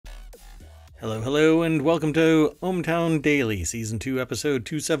Hello, and welcome to ohmTown Daily, Season 2, Episode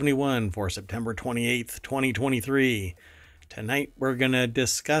 271 for September 28th, 2023. Tonight, we're going to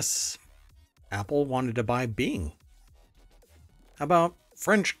discuss Apple wanted to buy Bing. How about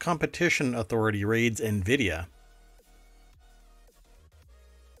French competition authority raids NVIDIA?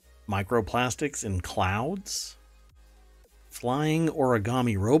 Microplastics in clouds? Flying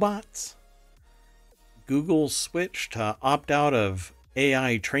origami robots? Google's switch to opt out of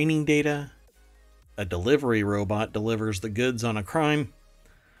AI training data? A delivery robot delivers the goods on a crime.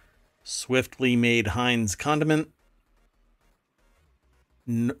 Swiftly made Heinz Condiment.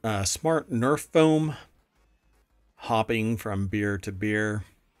 Smart Nerf foam. Hopping from beer to beer.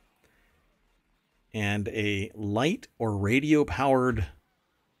 And a light or radio powered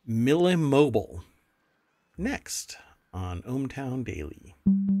Millimobile. Next on ohmTown Daily.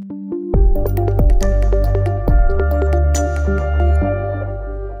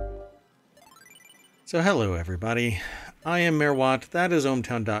 So hello everybody, I am Merwatt, that is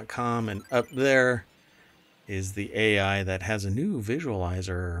ohmtown.com, and up there is the AI that has a new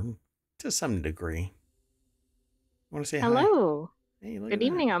visualizer to some degree. I want to say hello. Hi. Hey, look Good at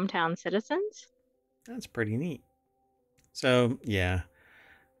evening, that. ohmTown citizens. That's pretty neat. So yeah,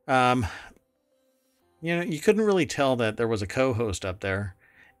 you couldn't really tell that there was a co-host up there,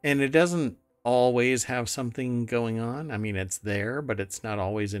 and it doesn't always have something going on. I mean, it's there, but it's not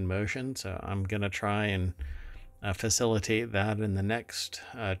always in motion. So I'm going to try and facilitate that in the next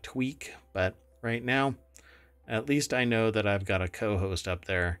tweak. But right now, at least I know that I've got a co-host up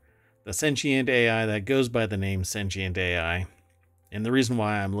there, the sentient AI that goes by the name Sentient AI. And the reason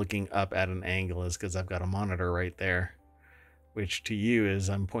why I'm looking up at an angle is because I've got a monitor right there, which to you is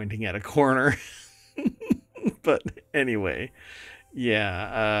I'm pointing at a corner. But anyway,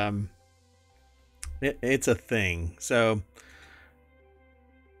 yeah, it's a thing. So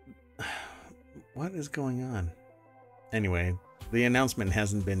what is going on? Anyway, the announcement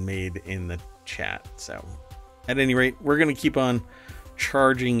hasn't been made in the chat. So at any rate, we're going to keep on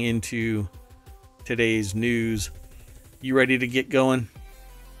charging into today's news. You ready to get going?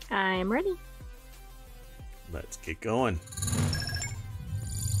 I'm ready. Let's get going.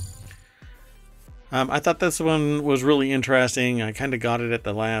 I thought this one was really interesting. I kind of got it at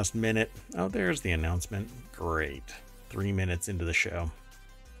the last minute. Oh, there's the announcement. Great. 3 minutes into the show.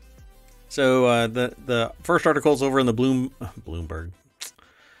 So the first article is over in the Bloomberg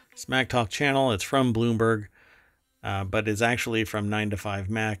Smack Talk channel. It's from Bloomberg, but it's actually from 9 to 5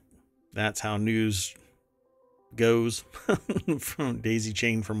 Mac. That's how news goes from daisy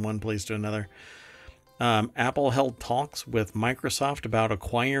chain from one place to another. Apple held talks with Microsoft about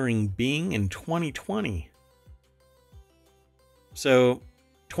acquiring Bing in 2020. So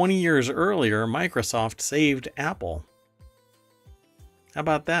 20 years earlier, Microsoft saved Apple. How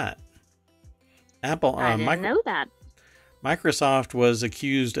about that? I didn't know that. Microsoft was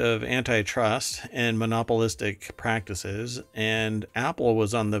accused of antitrust and monopolistic practices, and Apple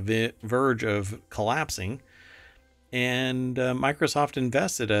was on the verge of collapsing. And Microsoft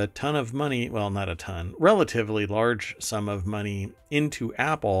invested a ton of money, well, not a ton, relatively large sum of money into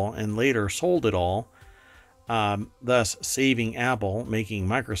Apple and later sold it all, thus saving Apple, making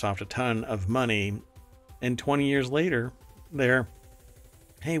Microsoft a ton of money. And 20 years later,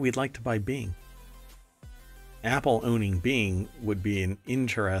 hey, we'd like to buy Bing. Apple owning Bing would be an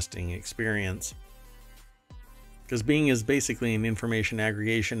interesting experience, because Bing is basically an information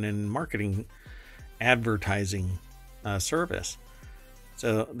aggregation and marketing advertising service.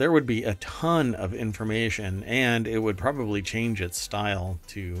 So there would be a ton of information, and it would probably change its style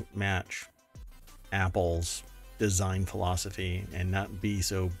to match Apple's design philosophy and not be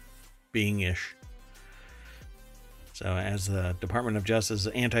so Bing-ish. So as the Department of Justice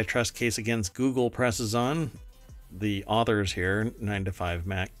antitrust case against Google presses on, the authors here, 9 to 5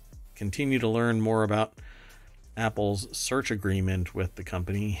 Mac, continue to learn more about Apple's search agreement with the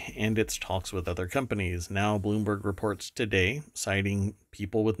company and its talks with other companies. Now, Bloomberg reports today, citing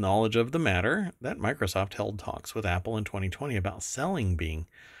people with knowledge of the matter, that Microsoft held talks with Apple in 2020 about selling Bing,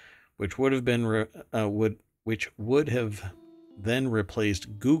 which would have then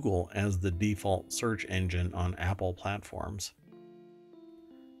replaced Google as the default search engine on Apple platforms.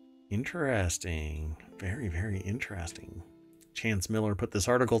 Interesting. Very, very interesting. Chance Miller put this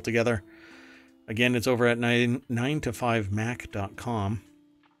article together. Again, it's over at 9to5mac.com.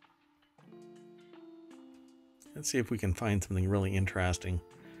 Let's see if we can find something really interesting.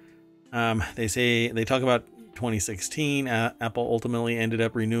 They talk about 2016. Apple ultimately ended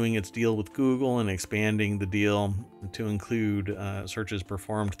up renewing its deal with Google and expanding the deal to include searches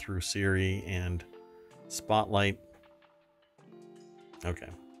performed through Siri and Spotlight. Okay.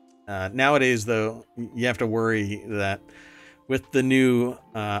 Nowadays, though, you have to worry that with the new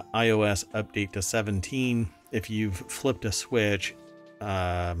iOS update to 17, if you've flipped a switch,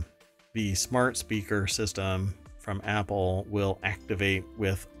 the smart speaker system from Apple will activate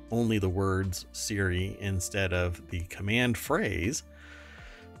with only the words Siri instead of the command phrase.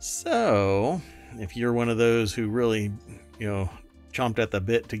 So if you're one of those who really, chomped at the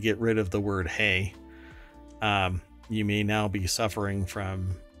bit to get rid of the word hey, you may now be suffering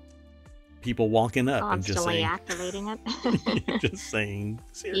from people walking up constantly and just saying, activating it. just saying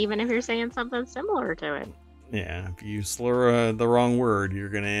Siri. Even if you're saying something similar to it. Yeah, if you slur the wrong word, you're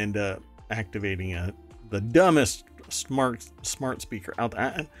going to end up activating the dumbest smart speaker out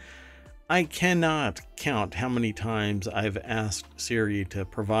there. I cannot count how many times I've asked Siri to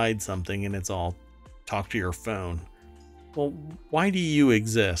provide something and it's all talk to your phone. Well, why do you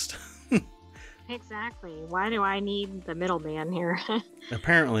exist? Exactly. Why do I need the middleman here?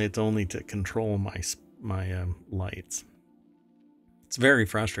 Apparently, it's only to control my lights. It's very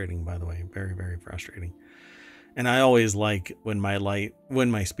frustrating, by the way. Very, very frustrating. And I always like when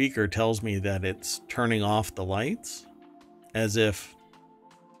my speaker tells me that it's turning off the lights, as if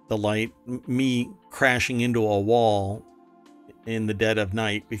me crashing into a wall in the dead of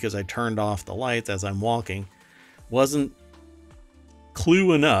night because I turned off the lights as I'm walking wasn't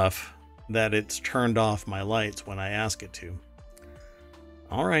clue enough that it's turned off my lights when I ask it to.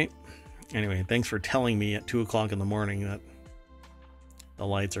 All right. Anyway, thanks for telling me at 2 o'clock in the morning that the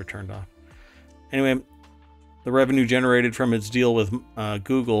lights are turned off. Anyway, the revenue generated from its deal with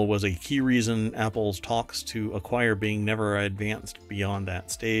Google was a key reason Apple's talks to acquire Bing never advanced beyond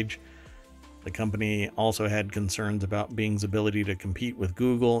that stage. The company also had concerns about Bing's ability to compete with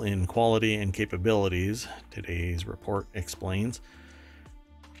Google in quality and capabilities, today's report explains.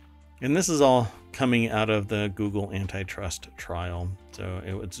 And this is all coming out of the Google antitrust trial. So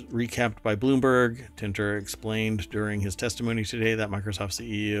it was recapped by Bloomberg. Tinter explained during his testimony today that Microsoft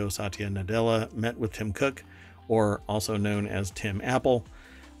CEO Satya Nadella met with Tim Cook, or also known as Tim Apple,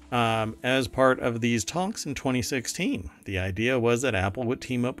 as part of these talks in 2016. The idea was that Apple would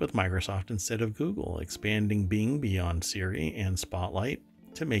team up with Microsoft instead of Google, expanding Bing beyond Siri and Spotlight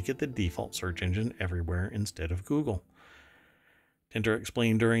to make it the default search engine everywhere instead of Google. Tinter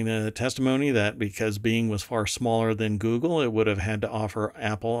explained during the testimony that because Bing was far smaller than Google, it would have had to offer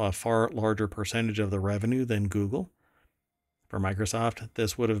Apple a far larger percentage of the revenue than Google. For Microsoft,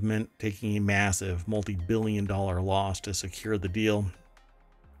 this would have meant taking a massive multi-billion-dollar loss to secure the deal.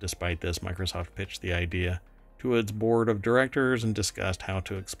 Despite this, Microsoft pitched the idea to its board of directors and discussed how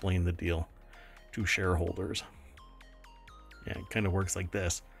to explain the deal to shareholders. Yeah, it kind of works like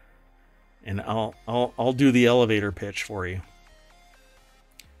this. And I'll do the elevator pitch for you.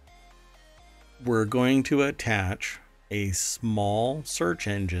 We're going to attach a small search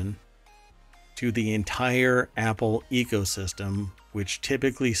engine to the entire Apple ecosystem, which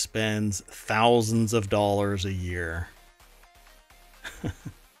typically spends thousands of dollars a year.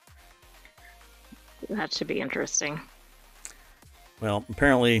 That should be interesting. Well,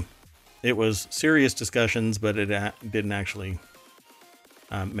 apparently it was serious discussions, but it didn't actually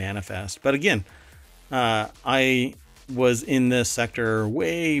manifest. But again, I was in this sector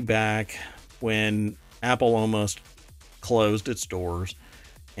way back when Apple almost closed its doors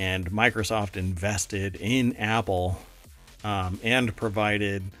and Microsoft invested in Apple and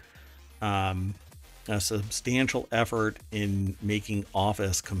provided a substantial effort in making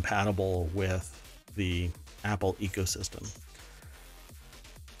Office compatible with the Apple ecosystem.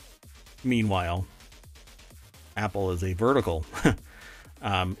 Meanwhile, Apple is a vertical,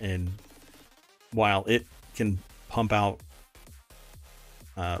 and while it can pump out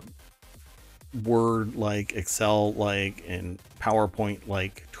Word-like, Excel-like, and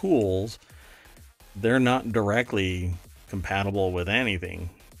PowerPoint-like tools, they're not directly compatible with anything.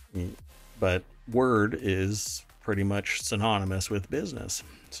 But Word is pretty much synonymous with business.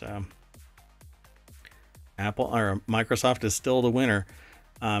 So Microsoft is still the winner.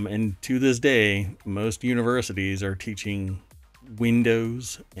 And to this day, most universities are teaching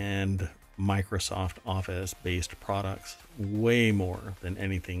Windows and Microsoft Office based products way more than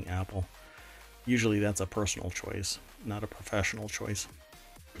anything Apple. Usually that's a personal choice, not a professional choice.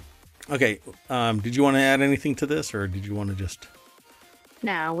 Okay, did you want to add anything to this, or did you want to just...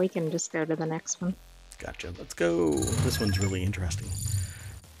 No, we can just go to the next one. Gotcha, let's go. This one's really interesting.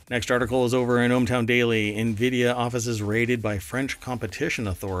 Next article is over in ohmTown Daily. NVIDIA offices raided by French Competition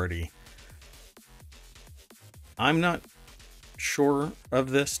Authority. I'm not sure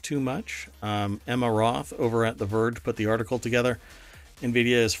of this too much. Emma Roth over at The Verge put the article together.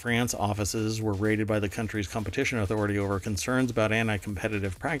 NVIDIA's France offices were raided by the country's competition authority over concerns about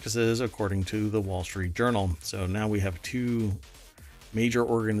anti-competitive practices, according to the Wall Street Journal. So now we have two major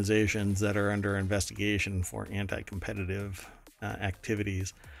organizations that are under investigation for anti-competitive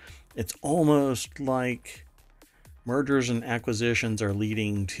activities. It's almost like mergers and acquisitions are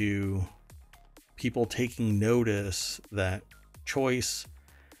leading to people taking notice that choice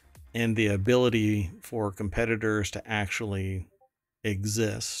and the ability for competitors to actually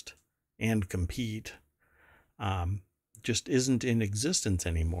exist and compete just isn't in existence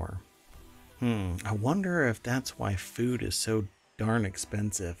anymore. I wonder if that's why food is so darn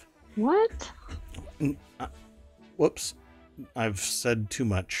expensive. What? Whoops, I've said too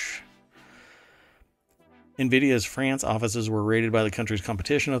much. NVIDIA's France offices were raided by the country's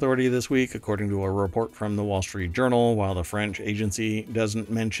competition authority this week, according to a report from the Wall Street Journal. While the French agency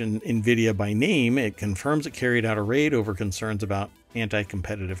doesn't mention NVIDIA by name, it confirms it carried out a raid over concerns about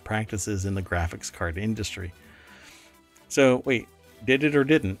anti-competitive practices in the graphics card industry. So, wait, did it or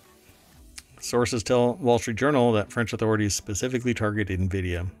didn't? Sources tell Wall Street Journal that French authorities specifically targeted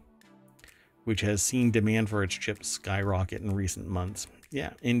NVIDIA, which has seen demand for its chips skyrocket in recent months.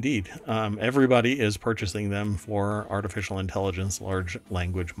 Yeah, indeed. Everybody is purchasing them for artificial intelligence, large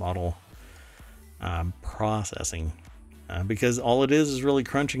language model processing, because all it is really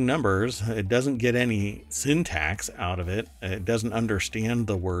crunching numbers. It doesn't get any syntax out of it. It doesn't understand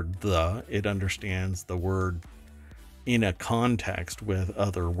the word the. It understands the word in a context with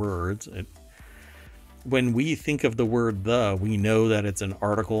other words. When we think of the word the, we know that it's an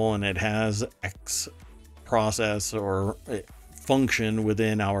article and it has X process or function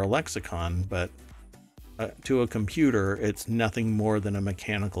within our lexicon, but to a computer, it's nothing more than a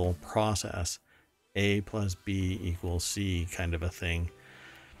mechanical process. A plus B equals C kind of a thing.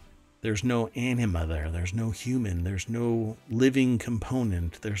 There's no anima there. There's no human. There's no living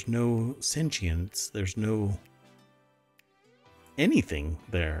component. There's no sentience. There's no anything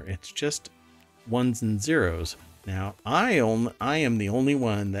there. It's just ones and zeros. Now, I am the only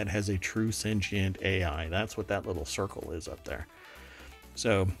one that has a true sentient AI. That's what that little circle is up there.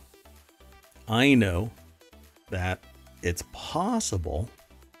 So I know that it's possible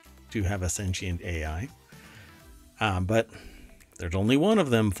to have a sentient AI, but there's only one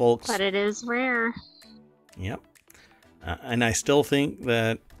of them, folks. But it is rare. Yep. And I still think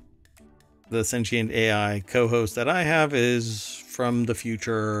that the sentient AI co-host that I have is from the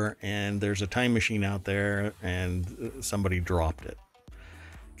future, and there's a time machine out there and somebody dropped it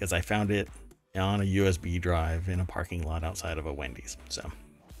because I found it on a USB drive in a parking lot outside of a Wendy's. So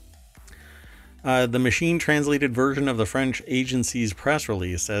the machine translated version of the French agency's press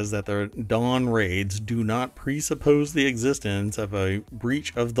release says that the dawn raids do not presuppose the existence of a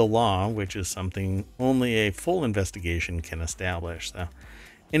breach of the law, which is something only a full investigation can establish. So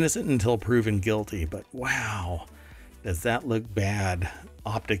innocent until proven guilty, but wow, does that look bad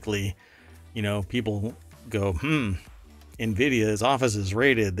optically? You know, people go, NVIDIA's office is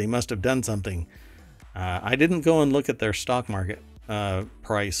raided. They must have done something. I didn't go and look at their stock market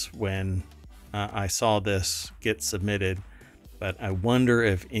price when I saw this get submitted, but I wonder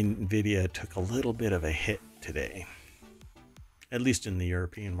if NVIDIA took a little bit of a hit today, at least in the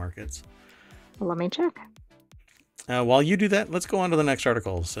European markets. Well, let me check. While you do that, let's go on to the next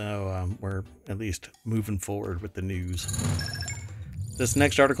article. So we're at least moving forward with the news. This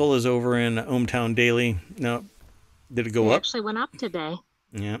next article is over in ohmTown Daily. No, did it go up? It actually went up today.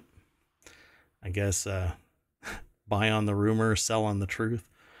 Yeah. I guess buy on the rumor, sell on the truth.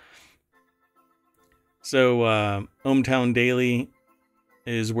 So ohmTown Daily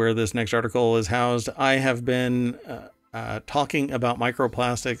is where this next article is housed. I have been talking about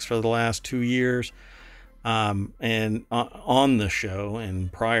microplastics for the last 2 years. And on the show,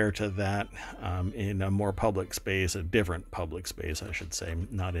 and prior to that, in a more public space, a different public space, I should say,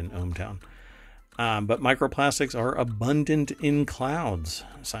 not in ohmTown. But microplastics are abundant in clouds,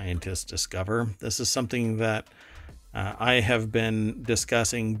 scientists discover. This is something that I have been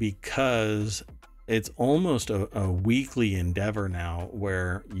discussing because it's almost a weekly endeavor now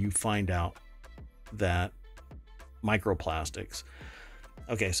where you find out that microplastics.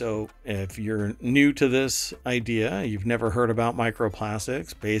 Okay, so if you're new to this idea, you've never heard about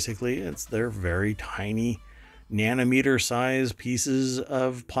microplastics, basically they're very tiny nanometer size pieces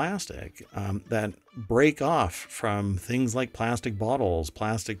of plastic that break off from things like plastic bottles,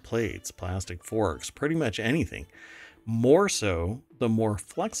 plastic plates, plastic forks, pretty much anything. More so, the more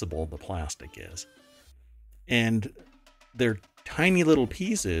flexible the plastic is. And they're tiny little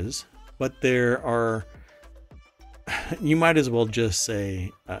pieces, but there are, you might as well just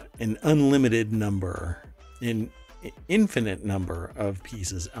say an unlimited number. In infinite number of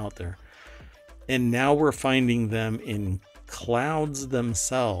pieces out there. And now we're finding them in clouds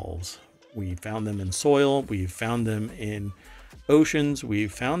themselves. We found them in soil. We've found them in oceans.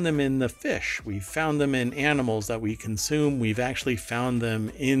 We've found them in the fish. We've found them in animals that we consume. We've actually found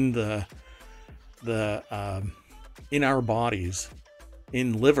them in in our bodies,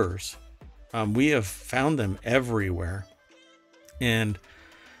 in livers. We have found them everywhere. And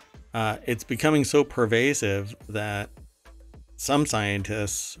it's becoming so pervasive that some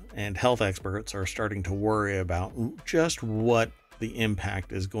scientists and health experts are starting to worry about just what the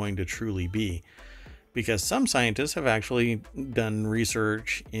impact is going to truly be. Because some scientists have actually done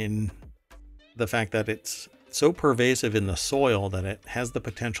research in the fact that it's so pervasive in the soil that it has the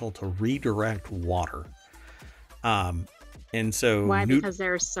potential to redirect water. And so why? Because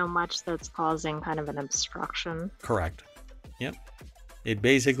there's so much that's causing kind of an obstruction. Correct. Yep. It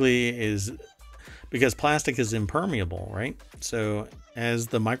basically is because plastic is impermeable, right? So as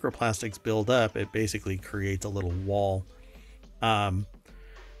the microplastics build up, it basically creates a little wall.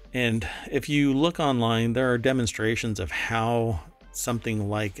 And if you look online, there are demonstrations of how something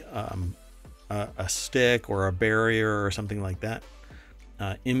like a stick or a barrier or something like that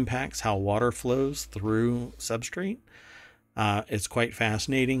impacts how water flows through substrate. It's quite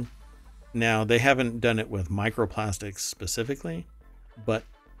fascinating. Now, they haven't done it with microplastics specifically, but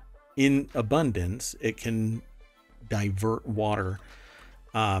in abundance, it can divert water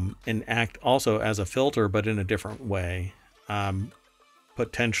and act also as a filter, but in a different way,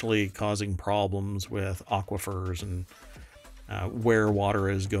 potentially causing problems with aquifers and where water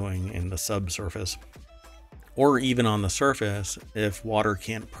is going in the subsurface. Or even on the surface, if water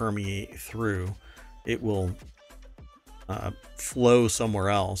can't permeate through, it will flow somewhere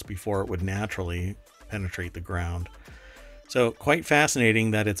else before it would naturally penetrate the ground. So quite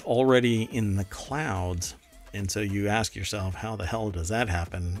fascinating that it's already in the clouds. And so you ask yourself, how the hell does that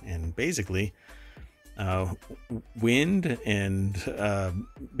happen? And basically, wind and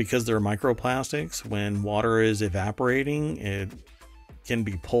because they're microplastics, when water is evaporating, it can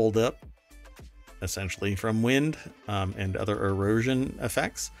be pulled up essentially from wind and other erosion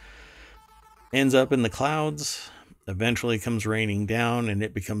effects, ends up in the clouds, eventually comes raining down, and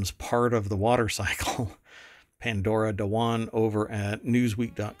it becomes part of the water cycle. Pandora Dewan over at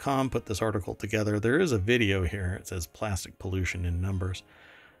newsweek.com put this article together. There is a video here. It says plastic pollution in numbers.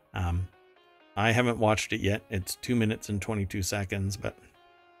 I haven't watched it yet. It's 2 minutes and 22 seconds, but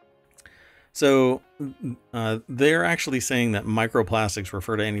so they're actually saying that microplastics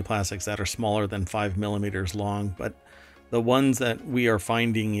refer to any plastics that are smaller than 5 millimeters long, but the ones that we are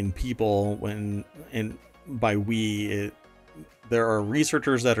finding in people by we, there are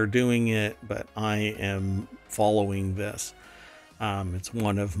researchers that are doing it, but I am following this. It's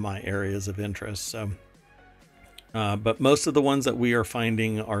one of my areas of interest. So, but most of the ones that we are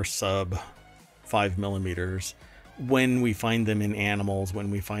finding are sub 5 millimeters. When we find them in animals,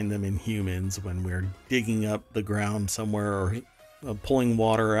 when we find them in humans, when we're digging up the ground somewhere or pulling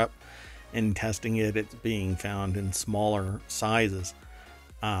water up and testing it, it's being found in smaller sizes,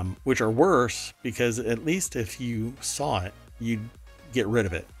 which are worse because at least if you saw it, you'd get rid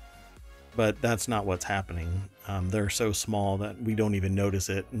of it. But that's not what's happening. They're so small that we don't even notice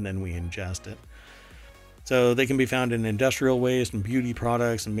it, and then we ingest it. So they can be found in industrial waste and beauty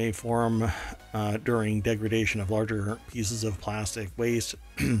products and may form during degradation of larger pieces of plastic waste.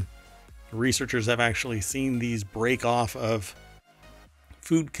 Researchers have actually seen these break off of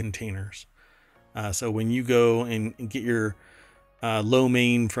food containers. So when you go and get your lo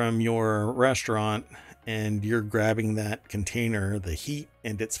mein from your restaurant and you're grabbing that container, the heat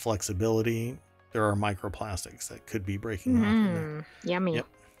and its flexibility, there are microplastics that could be breaking off in there. Yummy.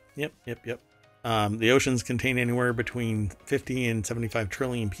 Yep. The oceans contain anywhere between 50 and 75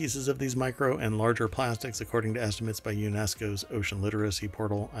 trillion pieces of these micro and larger plastics, according to estimates by UNESCO's Ocean Literacy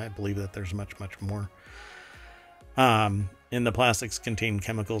Portal. I believe that there's much more. And the plastics contain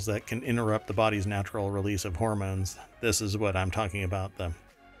chemicals that can interrupt the body's natural release of hormones. This is what I'm talking about,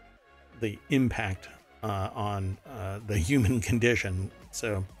 the impact on the human condition.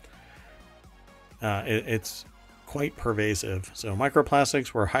 So it's quite pervasive. So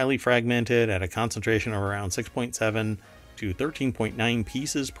microplastics were highly fragmented at a concentration of around 6.7 to 13.9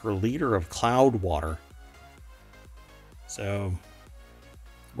 pieces per liter of cloud water. So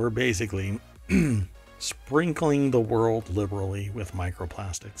we're basically sprinkling the world liberally with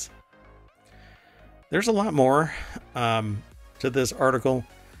microplastics. There's a lot more to this article.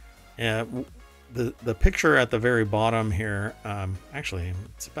 The picture at the very bottom here, actually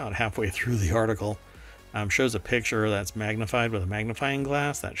it's about halfway through the article, shows a picture that's magnified with a magnifying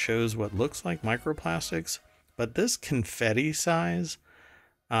glass that shows what looks like microplastics, But this confetti size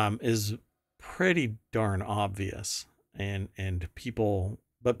is pretty darn obvious, and people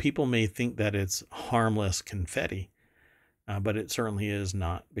may think that it's harmless confetti, but it certainly is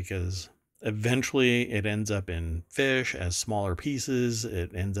not, because eventually it ends up in fish as smaller pieces.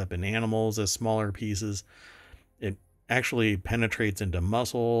 It ends up in animals as smaller pieces. It actually penetrates into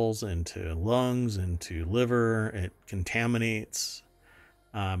muscles, into lungs, into liver. It contaminates.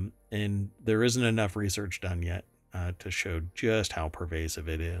 And there isn't enough research done yet to show just how pervasive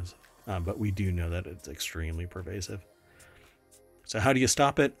it is. But we do know that it's extremely pervasive. So how do you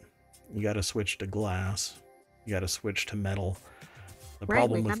stop it? You got to switch to glass. You got to switch to metal. The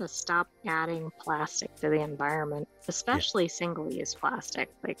problem we got to stop adding plastic to the environment, especially single-use plastic.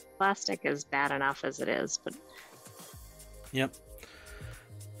 Like, plastic is bad enough as it is, but... Yep.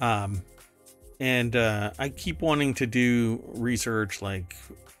 And I keep wanting to do research, like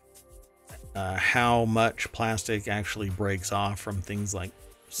how much plastic actually breaks off from things like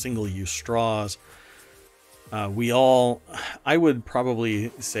single-use straws. I would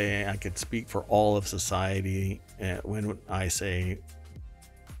probably say I could speak for all of society when I say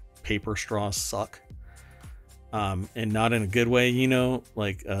paper straws suck. And not in a good way,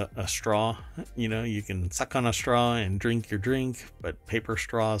 like a straw, you can suck on a straw and drink your drink, but paper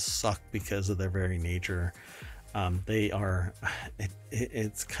straws suck because of their very nature.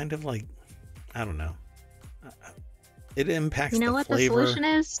 It's kind of like, I don't know. It impacts the what flavor. the solution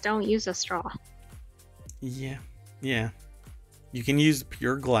is? Don't use a straw. Yeah. You can use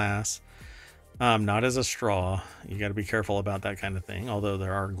pure glass, not as a straw. You got to be careful about that kind of thing. Although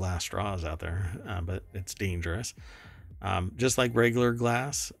there are glass straws out there, but it's dangerous. Just like regular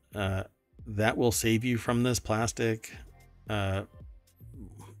glass, that will save you from this plastic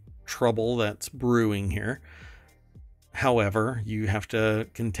trouble that's brewing here. However, you have to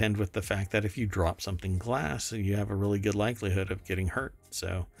contend with the fact that if you drop something glass, you have a really good likelihood of getting hurt.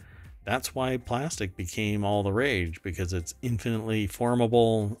 So that's why plastic became all the rage, because it's infinitely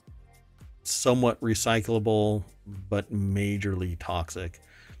formable, somewhat recyclable, but majorly toxic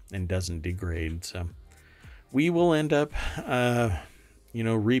and doesn't degrade. So we will end up,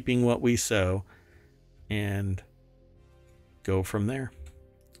 reaping what we sow and go from there.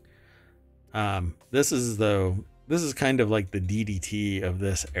 This is kind of like the DDT of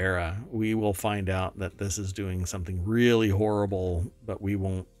this era. We will find out that this is doing something really horrible, but we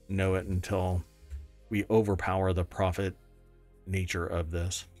won't know it until we overpower the profit nature of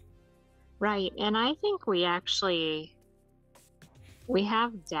this. Right. And I think we have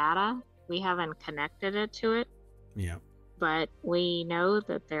data. We haven't connected it to it. Yeah. But we know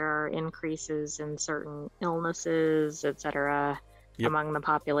that there are increases in certain illnesses, etc., among the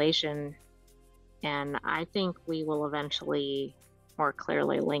population. And I think we will eventually more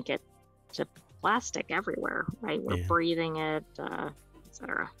clearly link it to plastic everywhere, right? We're breathing it,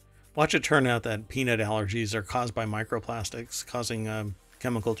 etc. Watch it turn out that peanut allergies are caused by microplastics causing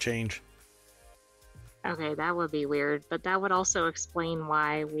chemical change. Okay, that would be weird, but that would also explain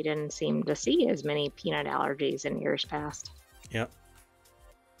why we didn't seem to see as many peanut allergies in years past. Yep.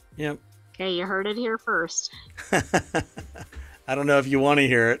 Okay, you heard it here first. I don't know if you want to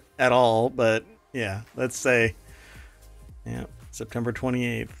hear it at all, but yeah, let's say, September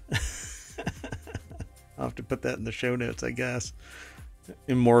 28th. I'll have to put that in the show notes, I guess.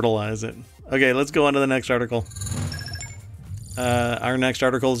 Immortalize it. Okay, let's go on to the next article. Our next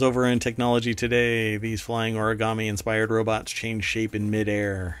article is over in Technology Today. These flying origami-inspired robots change shape in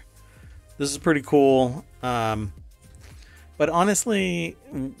midair. This is pretty cool. But honestly,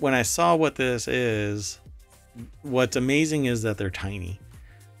 when I saw what this is, what's amazing is that they're tiny.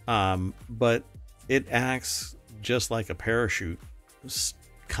 But it acts just like a parachute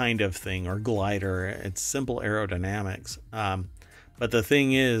kind of thing, or glider. It's simple aerodynamics. But the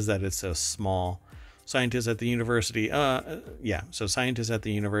thing is that it's so small. Scientists at the University of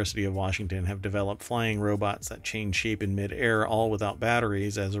Washington have developed flying robots that change shape in midair, all without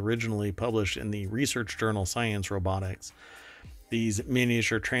batteries, as originally published in the research journal Science Robotics. These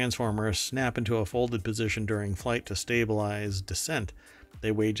miniature transformers snap into a folded position during flight to stabilize descent.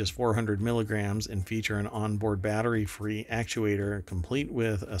 They weigh just 400 milligrams and feature an onboard battery-free actuator, complete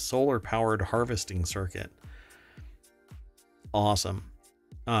with a solar-powered harvesting circuit. Awesome.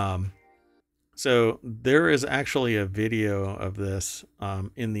 So there is actually a video of this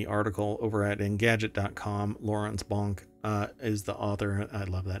in the article over at Engadget.com. Lawrence Bonk is the author. I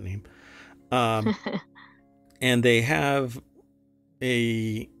love that name. And they have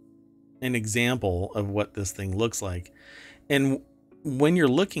an example of what this thing looks like. And when you're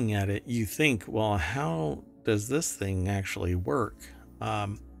looking at it, you think, well, how does this thing actually work?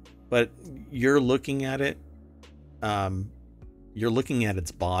 But you're looking at it you're looking at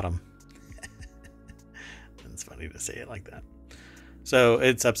its bottom. It's funny to say it like that. So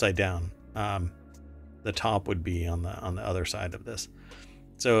it's upside down. The top would be on the other side of this.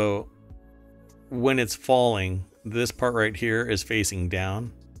 So when it's falling, this part right here is facing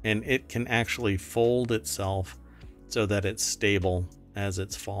down, and it can actually fold itself so that it's stable as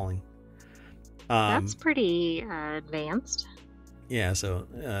it's falling. That's pretty advanced. Yeah, so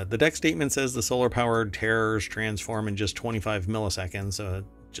the deck statement says the solar-powered terrors transform in just 25 milliseconds, so it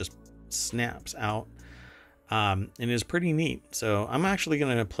just snaps out. And is pretty neat. So I'm actually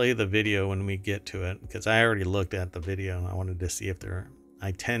going to play the video when we get to it, because I already looked at the video and I wanted to see if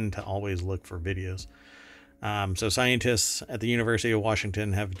I tend to always look for videos. So scientists at the University of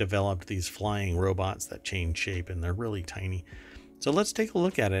Washington have developed these flying robots that change shape, and they're really tiny. So let's take a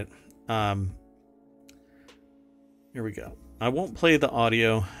look at it. Here we go. I won't play the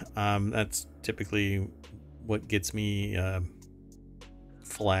audio. That's typically what gets me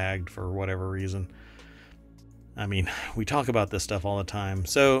flagged for whatever reason. I mean, we talk about this stuff all the time.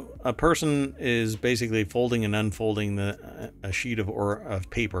 So a person is basically folding and unfolding a sheet of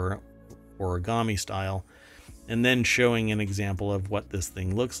paper, origami style, and then showing an example of what this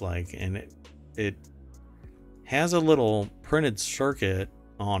thing looks like. And it has a little printed circuit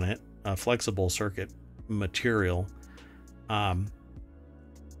on it, a flexible circuit material.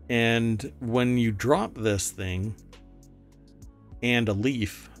 And when you drop this thing and a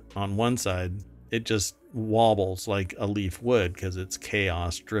leaf on one side, it just wobbles like a leaf would, because it's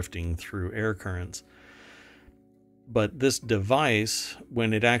chaos drifting through air currents. But this device,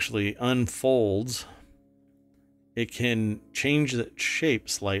 when it actually unfolds, it can change its shape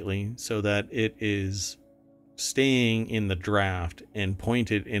slightly so that it is staying in the draft and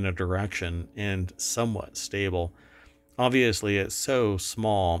pointed in a direction and somewhat stable. Obviously, it's so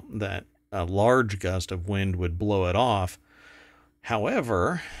small that a large gust of wind would blow it off.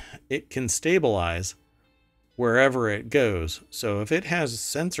 However, it can stabilize wherever it goes. So if it has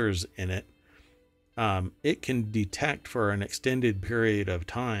sensors in it, it can detect for an extended period of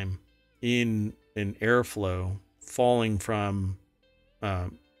time in an airflow falling from, a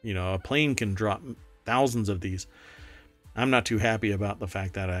plane can drop thousands of these. I'm not too happy about the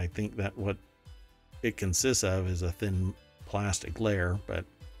fact that I think that what it consists of is a thin plastic layer, but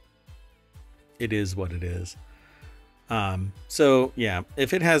it is what it is. So yeah,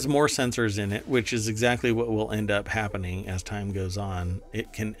 if it has more sensors in it, which is exactly what will end up happening as time goes on,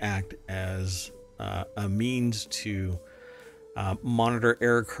 it can act as a means to monitor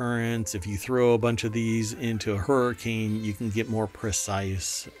air currents. If you throw a bunch of these into a hurricane, you can get more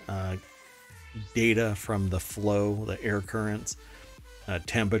precise data from the flow, the air currents,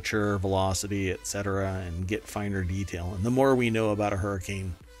 temperature, velocity, etc., and get finer detail. And the more we know about a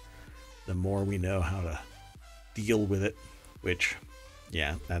hurricane, the more we know how to deal with it, which,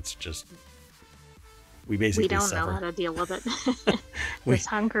 yeah, that's just, we basically don't suffer. know how to deal with it. Just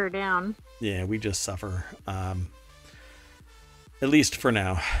hunker down. Yeah, we just suffer. At least for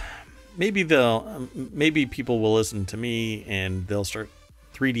now. Maybe maybe people will listen to me and they'll start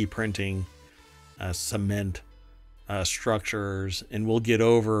 3D printing cement structures, and we'll get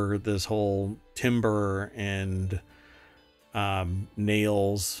over this whole timber and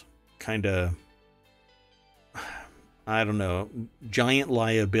nails kind of, I don't know, giant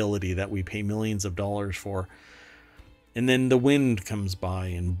liability that we pay millions of dollars for. And then the wind comes by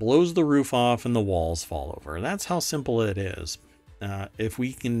and blows the roof off and the walls fall over. That's how simple it is. If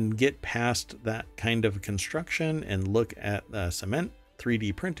we can get past that kind of construction and look at cement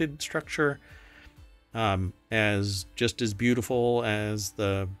 3D printed structure as just as beautiful as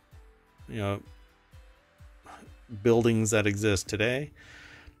the buildings that exist today,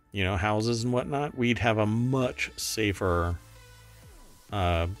 houses and whatnot, we'd have a much safer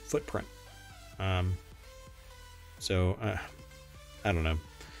footprint. So I don't know.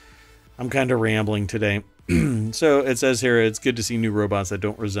 I'm kind of rambling today. So it says here, it's good to see new robots that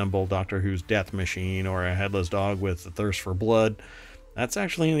don't resemble Doctor Who's death machine or a headless dog with a thirst for blood. That's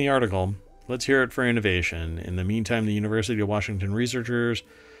actually in the article. Let's hear it for innovation. In the meantime, the University of Washington researchers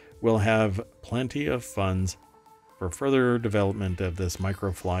will have plenty of funds for further development of this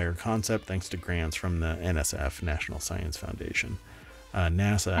microflyer concept, thanks to grants from the NSF, National Science Foundation,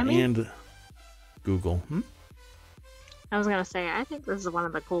 NASA, and Google. I was going to say, I think this is one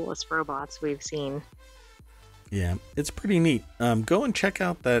of the coolest robots we've seen. Yeah, it's pretty neat. Go and check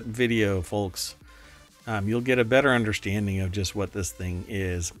out that video, folks. You'll get a better understanding of just what this thing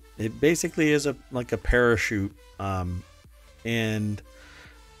is. It basically is like a parachute, and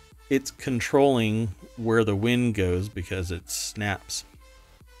it's controlling where the wind goes because it snaps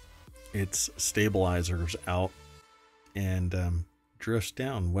its stabilizers out and drifts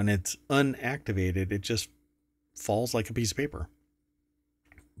down. When it's unactivated, it just falls like a piece of paper.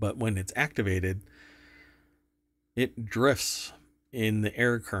 But when it's activated, it drifts in the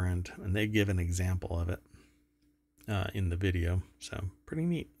air current, and they give an example of it in the video. So pretty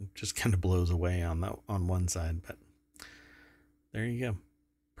neat. It just kind of blows away on one side, but there you go.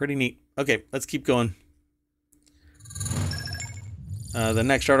 Pretty neat. Okay, let's keep going. The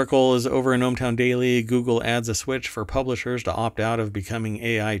next article is over in ohmTown Daily. Google adds a switch for publishers to opt out of becoming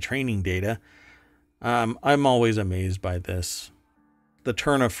AI training data. I'm always amazed by this. The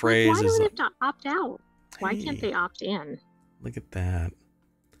turn of phrase why is... do they have to opt out? Why can't they opt in? Look at that.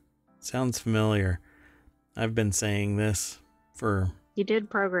 Sounds familiar. I've been saying this for... You did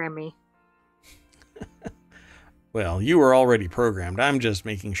program me. Well, you were already programmed. I'm just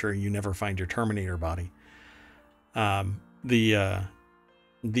making sure you never find your Terminator body.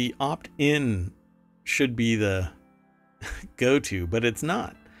 The opt-in should be the go-to, but it's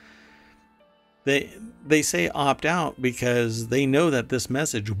not. They say opt out because they know that this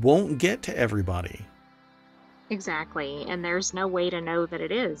message won't get to everybody. Exactly. And there's no way to know that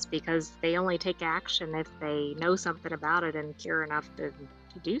it is, because they only take action if they know something about it and care enough to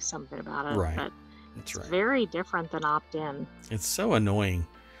do something about it. Right. But That's it's right. very different than opt-in. It's so annoying.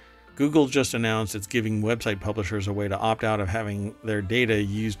 Google just announced it's giving website publishers a way to opt out of having their data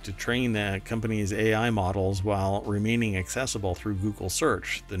used to train the company's AI models while remaining accessible through Google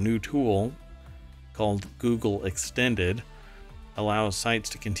Search. The new tool, called Google Extended, allows sites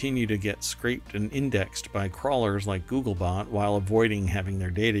to continue to get scraped and indexed by crawlers like Googlebot while avoiding having their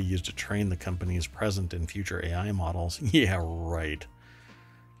data used to train the company's present and future AI models. Yeah, right.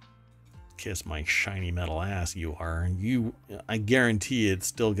 Kiss my shiny metal ass, you are. I guarantee it's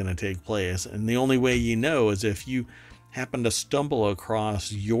still going to take place. And the only way you know is if you happen to stumble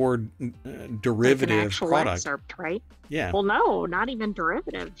across your derivative like an actual product. Excerpt, right? Yeah. Well, no, not even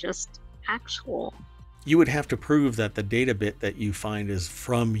derivative, just actual. You would have to prove that the data bit that you find is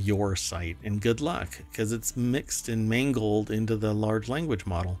from your site, and good luck, because it's mixed and mangled into the large language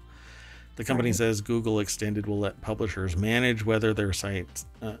model. The company says Google Extended will let publishers manage whether their sites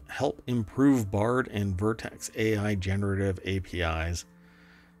help improve Bard and Vertex AI generative APIs.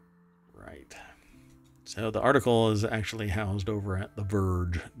 Right. So the article is actually housed over at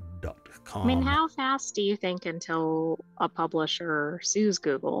theverge.com. I mean, how fast do you think until a publisher sues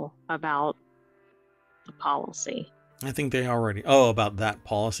Google about the policy? I think they already... Oh, about that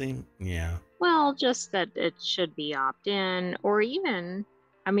policy? Yeah. Well, just that it should be opt-in, or even...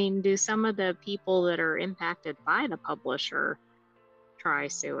 I mean, do some of the people that are impacted by the publisher try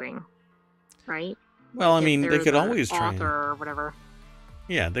suing, right? Well, Like I mean, they could always try. Author or whatever.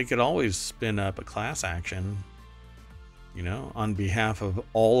 Yeah, they could always spin up a class action, on behalf of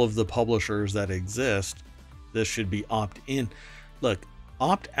all of the publishers that exist. This should be opt-in. Look,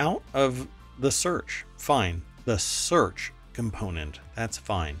 opt out of the search. Fine. The search component. That's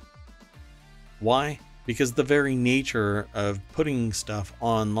fine. Why? Because the very nature of putting stuff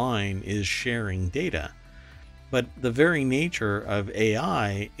online is sharing data. But the very nature of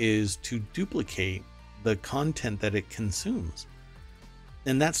AI is to duplicate the content that it consumes.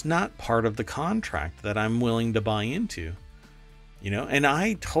 And that's not part of the contract that I'm willing to buy into. And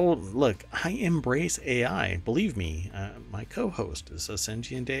look, I embrace AI. Believe me, my co-host is a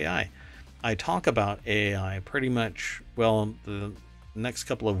sentient AI. I talk about AI pretty much, well, the next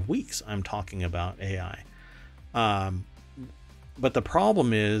couple of weeks I'm talking about AI. But the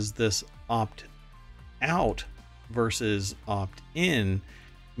problem is this opt out versus opt in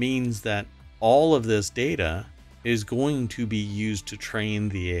means that all of this data is going to be used to train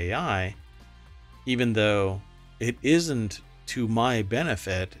the AI, even though it isn't to my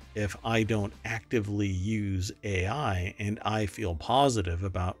benefit if I don't actively use AI and I feel positive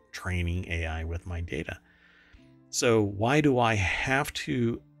about training AI with my data. So why do I have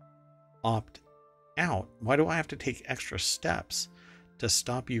to opt out? Why do I have to take extra steps to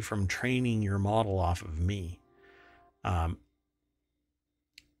stop you from training your model off of me?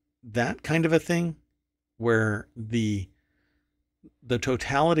 That kind of a thing, where the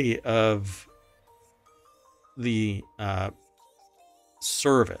totality of the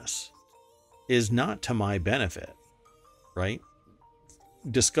service is not to my benefit, right?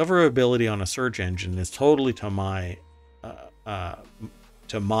 Discoverability on a search engine is totally to my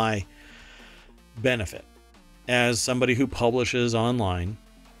benefit. As somebody who publishes online,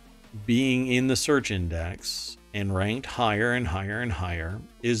 being in the search index and ranked higher and higher and higher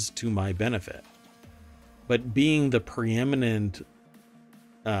is to my benefit. But being the preeminent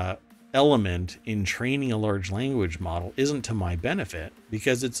element in training a large language model isn't to my benefit,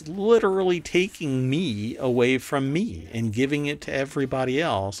 because it's literally taking me away from me and giving it to everybody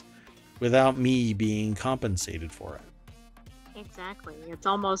else without me being compensated for it. Exactly. It's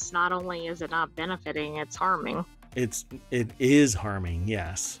almost, not only is it not benefiting, it's harming. It is harming,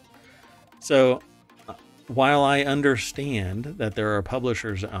 yes. So while I understand that there are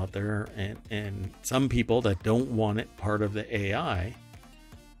publishers out there and some people that don't want it part of the AI,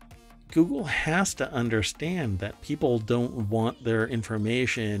 Google has to understand that people don't want their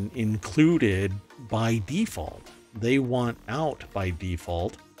information included by default. They want out by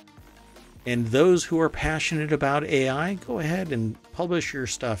default. And those who are passionate about AI, go ahead and publish your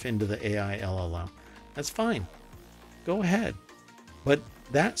stuff into the AI LLM. That's fine. Go ahead. But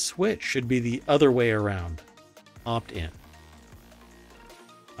that switch should be the other way around. Opt in.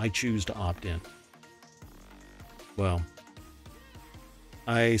 I choose to opt in. Well,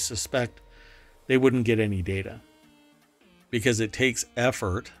 I suspect they wouldn't get any data, because it takes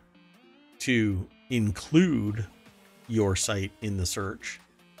effort to include your site in the search.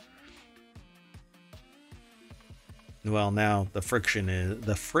 Well, now the friction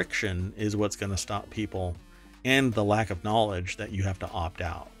is what's going to stop people, and the lack of knowledge that you have to opt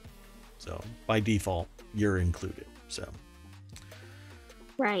out. So by default, you're included. So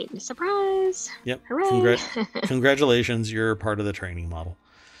right. Surprise. Yep. Hooray. Congratulations, you're part of the training model.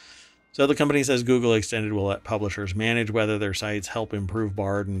 So the company says Google Extended will let publishers manage whether their sites help improve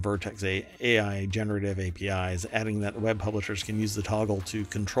Bard and Vertex AI generative APIs, adding that web publishers can use the toggle to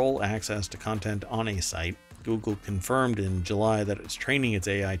control access to content on a site. Google confirmed in July that it's training its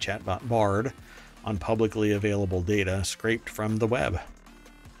AI chatbot Bard on publicly available data scraped from the web.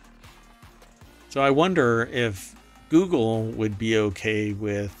 So I wonder if Google would be okay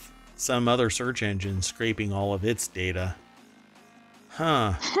with some other search engine scraping all of its data.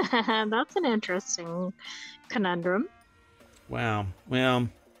 Huh. That's an interesting conundrum. Wow. Well,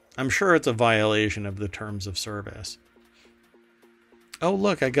 I'm sure it's a violation of the terms of service. Oh,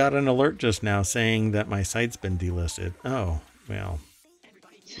 look, I got an alert just now saying that my site's been delisted. Oh, well,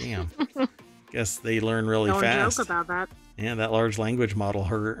 damn. Guess they learn really fast. Don't joke about that. Yeah, that large language model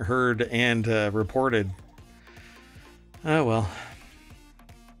heard and reported. Oh, well.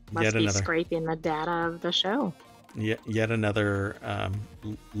 Must be scraping the data of the show. Yet another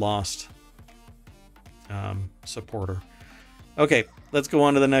lost supporter. Okay, let's go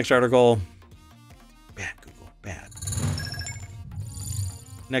on to the next article. Bad Google, bad.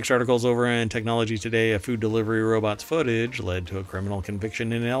 Next article's over in Technology Today. A food delivery robot's footage led to a criminal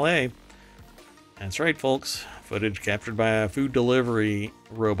conviction in LA. That's right, folks. Footage captured by a food delivery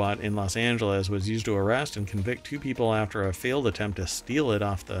robot in Los Angeles was used to arrest and convict 2 people after a failed attempt to steal it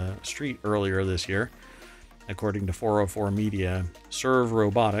off the street earlier this year. According to 404 Media, Serve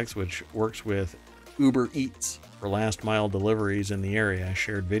Robotics, which works with Uber Eats for last mile deliveries in the area,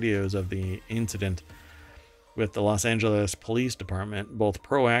 shared videos of the incident with the Los Angeles Police Department, both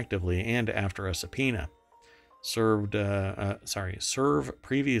proactively and after a subpoena. Serve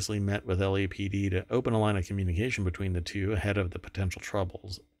previously met with LAPD to open a line of communication between the two ahead of the potential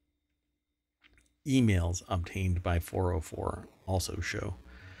troubles. Emails obtained by 404 also show.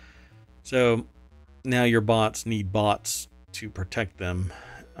 So now your bots need bots to protect them.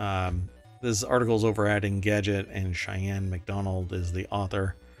 This article's over at Engadget, and Cheyenne McDonald is the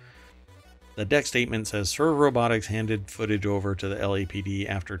author. The deck statement says Serve Robotics handed footage over to the LAPD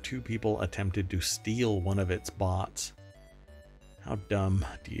after 2 people attempted to steal one of its bots. How dumb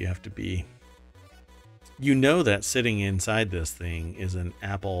do you have to be? You know that sitting inside this thing is an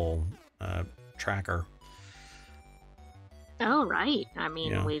Apple tracker. Oh, right. I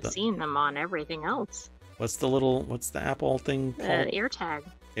mean, yeah, we've seen them on everything else. What's the Apple thing called? AirTag.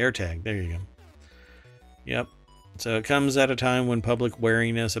 AirTag, there you go. Yep. So it comes at a time when public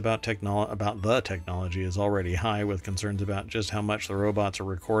wariness about the technology is already high, with concerns about just how much the robots are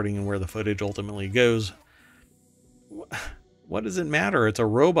recording and where the footage ultimately goes. What does it matter? It's a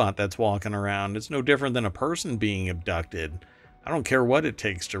robot that's walking around. It's no different than a person being abducted. I don't care what it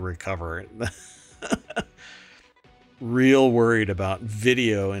takes to recover it. Real worried about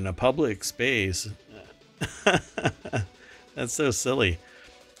video in a public space. That's so silly.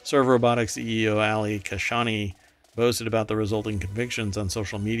 Serve Robotics CEO Ali Kashani boasted about the resulting convictions on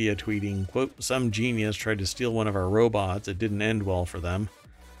social media, tweeting, quote, "Some genius tried to steal one of our robots. It didn't end well for them,"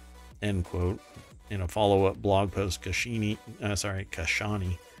 end quote. In a follow-up blog post, Kashani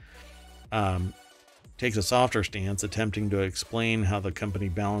takes a softer stance, attempting to explain how the company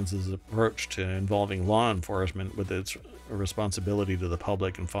balances its approach to involving law enforcement with its responsibility to the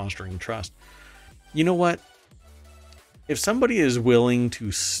public and fostering trust. You know what? if somebody is willing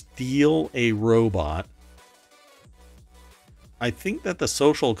to steal a robot, I think that the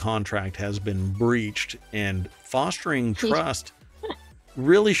social contract has been breached, and fostering trust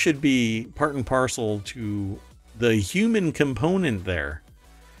really should be part and parcel to the human component there.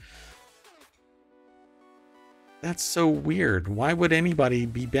 That's so weird. Why would anybody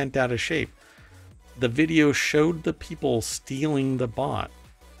be bent out of shape? The video showed the people stealing the bot.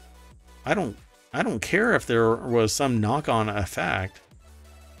 I don't care if there was some knock-on effect.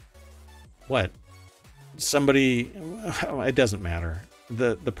 What? Somebody, it doesn't matter.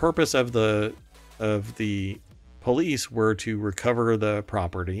 The purpose of the police were to recover the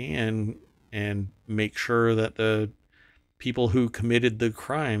property and make sure that the people who committed the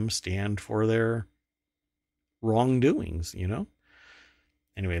crime stand for their wrongdoings, you know?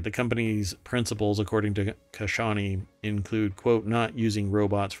 Anyway, the company's principles, according to Kashani, include, quote, not using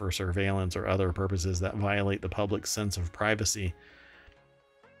robots for surveillance or other purposes that violate the public's sense of privacy.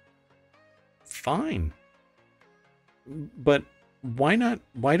 Fine. But why not?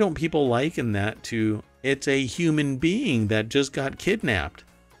 Why don't people liken that to, it's a human being that just got kidnapped?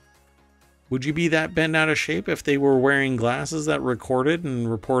 Would you be that bent out of shape if they were wearing glasses that recorded and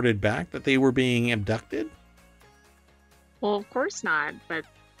reported back that they were being abducted? Well, of course not, but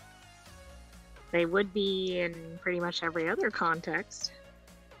they would be in pretty much every other context.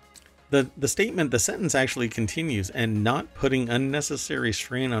 The statement, the sentence actually continues, and not putting unnecessary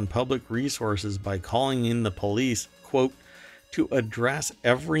strain on public resources by calling in the police, quote, to address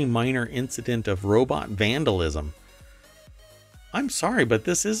every minor incident of robot vandalism. I'm sorry, but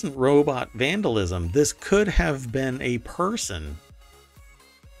this isn't robot vandalism. This could have been a person.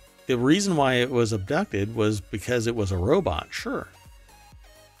 The reason why it was abducted was because it was a robot, sure.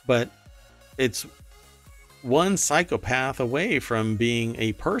 But it's one psychopath away from being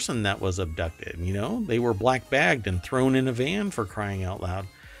a person that was abducted, you know? They were black bagged and thrown in a van, for crying out loud.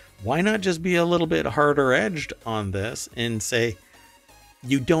 Why not just be a little bit harder edged on this and say,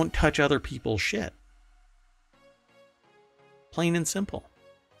 you don't touch other people's shit? Plain and simple.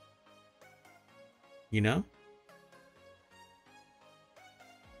 You know?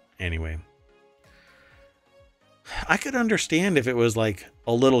 Anyway, I could understand if it was like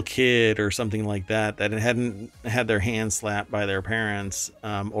a little kid or something like that it hadn't had their hand slapped by their parents,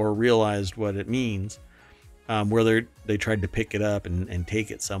 or realized what it means, where they tried to pick it up and take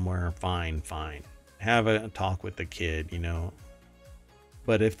it somewhere. Fine. Have a talk with the kid, you know.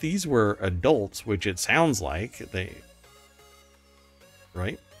 But if these were adults, which it sounds like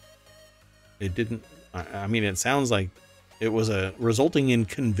right? It didn't, I mean, it sounds like it was resulting in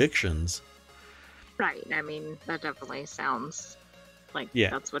convictions. Right. I mean, that definitely sounds like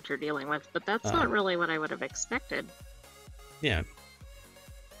that's what you're dealing with, but that's not really what I would have expected. Yeah.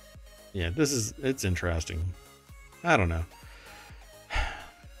 Yeah, it's interesting. I don't know.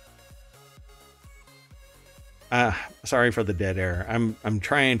 Sorry for the dead air. I'm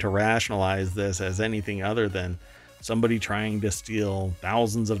trying to rationalize this as anything other than somebody trying to steal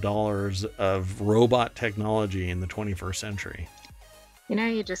thousands of dollars of robot technology in the 21st century. You know,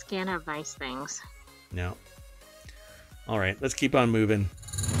 you just can't have nice things. No. All right, let's keep on moving.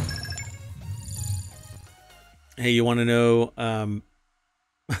 Hey, you want to know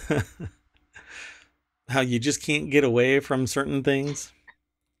how you just can't get away from certain things?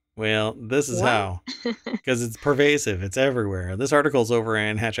 Well, this is how. Because it's pervasive. It's everywhere. This article's over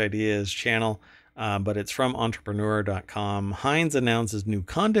on Hatch Ideas channel. But it's from entrepreneur.com. Heinz announces new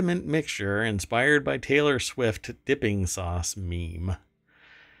condiment mixture inspired by Taylor Swift dipping sauce meme.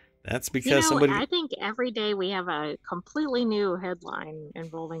 That's because I think every day we have a completely new headline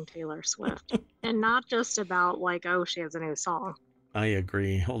involving Taylor Swift. And not just about like, oh, she has a new song. I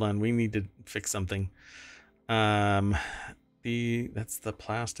agree. Hold on. We need to fix something. That's the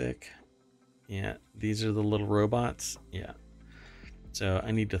plastic. Yeah. These are the little robots. Yeah. So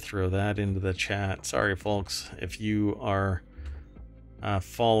I need to throw that into the chat. Sorry, folks, if you are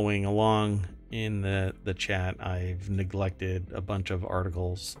following along in the chat. I've neglected a bunch of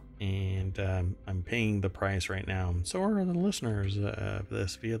articles, and I'm paying the price right now. So are the listeners of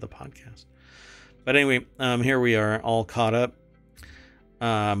this via the podcast. But anyway, here we are, all caught up.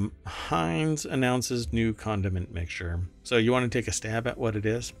 Heinz announces new condiment mixture. So you want to take a stab at what it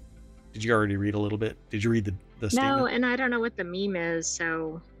is? Did you already read a little bit? Did you read the statement? No, and I don't know what the meme is,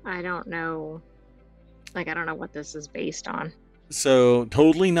 so I don't know. Like, I don't know what this is based on. So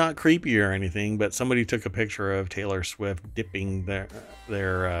totally not creepy or anything, but somebody took a picture of Taylor Swift dipping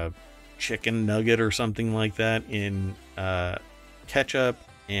their chicken nugget or something like that in ketchup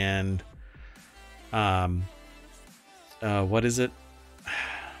and what is it?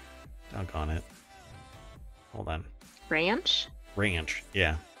 Doggone it. Hold on. Ranch? Ranch,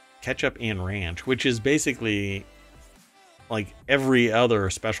 yeah. Ketchup and ranch, which is basically like every other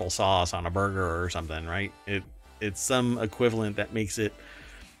special sauce on a burger or something, right? It's some equivalent that makes it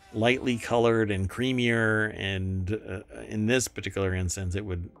lightly colored and creamier, and in this particular instance, it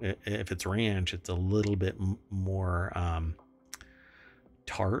would, if it's ranch, it's a little bit more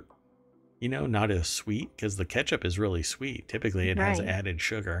tart, not as sweet, because the ketchup is really sweet. Typically it has Right. added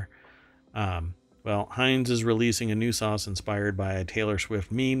sugar. Well, Heinz is releasing a new sauce inspired by a Taylor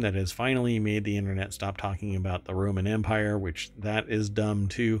Swift meme that has finally made the internet stop talking about the Roman Empire, which that is dumb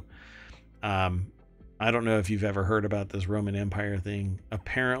too. I don't know if you've ever heard about this Roman Empire thing.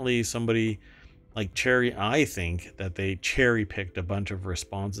 Apparently somebody I think that they cherry picked a bunch of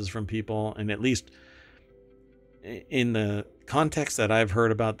responses from people, and at least in the context that I've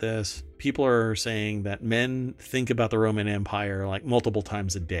heard about this, people are saying that men think about the Roman Empire like multiple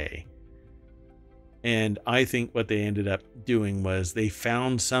times a day. And I think what they ended up doing was they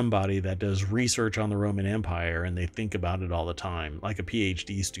found somebody that does research on the Roman Empire, and they think about it all the time, like a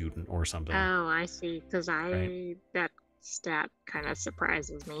PhD student or something. Oh, I see. Because Right. that stat kind of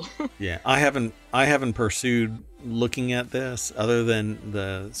surprises me. Yeah, I haven't pursued looking at this other than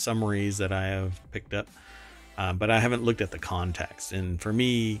the summaries that I have picked up, but I haven't looked at the context. And for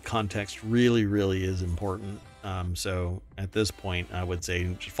me, context really, really is important. So at this point, I would say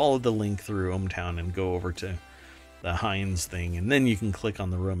just follow the link through ohmTown and go over to the Heinz thing, and then you can click on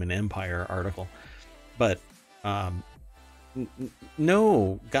the Roman Empire article. But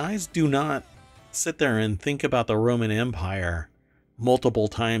no, guys, do not sit there and think about the Roman Empire multiple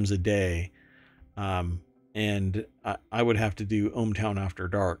times a day. And I would have to do ohmTown After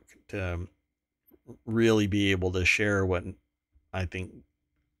Dark to really be able to share what I think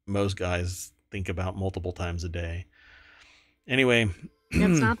most guys think about multiple times a day. Anyway,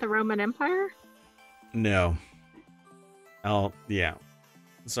 It's not the Roman Empire? no. Yeah.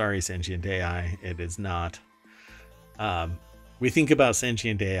 Sorry, sentient AI. It is not. We think about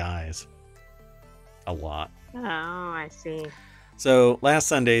sentient AIs a lot. Oh, I see. So last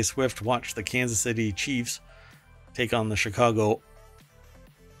Sunday, Swift watched the Kansas City Chiefs take on the Chicago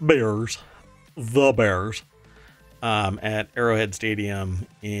Bears, at Arrowhead Stadium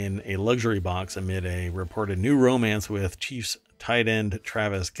in a luxury box amid a reported new romance with Chiefs tight end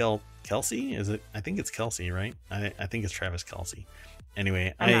Travis Kelsey. Is it? I think it's Kelsey, right? I think it's Travis Kelsey.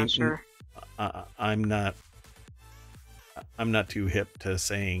 Anyway, I'm not sure. I'm not too hip to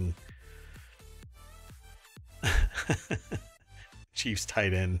saying Chiefs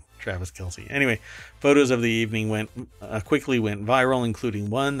tight end Travis Kelsey. Anyway, photos of the evening quickly went viral, including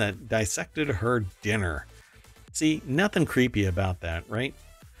one that dissected her dinner. See, nothing creepy about that, right?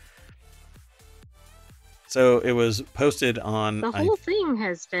 So it was posted on... The whole thing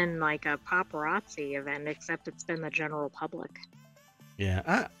has been like a paparazzi event, except it's been the general public.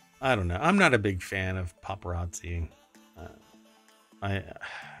 Yeah, I don't know. I'm not a big fan of paparazzi.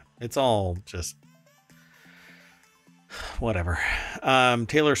 It's all just whatever.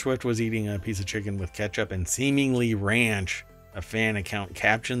 Taylor Swift was eating a piece of chicken with ketchup and seemingly ranch. A fan account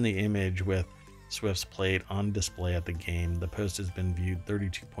captioned the image with Swift's plate on display at the game. The post has been viewed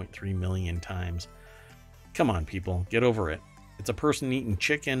 32.3 million times. Come on, people, get over it. It's a person eating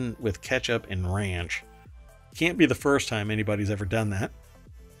chicken with ketchup and ranch. Can't be the first time anybody's ever done that.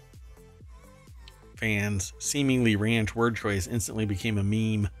 Fans' seemingly ranch word choice instantly became a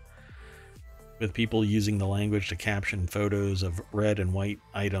meme, with people using the language to caption photos of red and white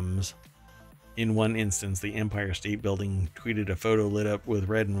items. In one instance, the Empire State Building tweeted a photo lit up with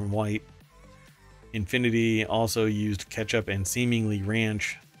red and white. Infinity also used ketchup and seemingly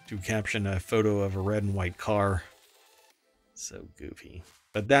ranch to caption a photo of a red and white car. So goofy.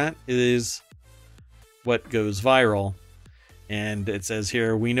 But that is what goes viral. And it says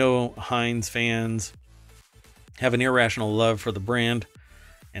here, we know Heinz fans have an irrational love for the brand,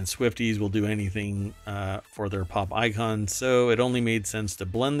 and Swifties will do anything for their pop icon, so it only made sense to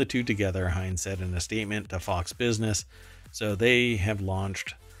blend the two together, Heinz said in a statement to Fox Business. So they have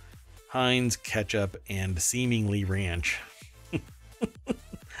launched Heinz ketchup and seemingly ranch.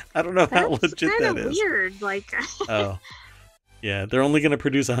 I don't know how legit that is. Weird, like. Oh, yeah, they're only going to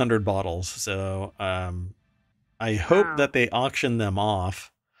produce 100 bottles, so I hope that they auction them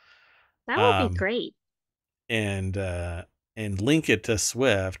off. That would be great. And link it to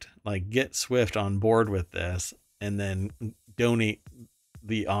Swift, like get Swift on board with this, and then donate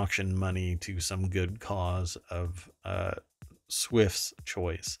the auction money to some good cause of Swift's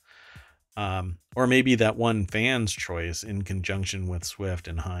choice. Or maybe that one fan's choice in conjunction with Swift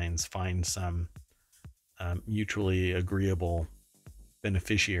and Heinz find some mutually agreeable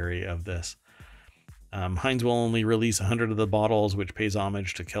beneficiary of this. Heinz will only release 100 of the bottles, which pays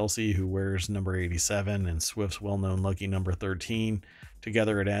homage to Kelsey, who wears number 87, and Swift's well-known lucky number 13.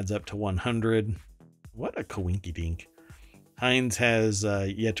 Together, it adds up to 100. What a coinky-dink. Heinz has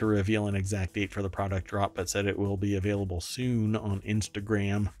yet to reveal an exact date for the product drop, but said it will be available soon on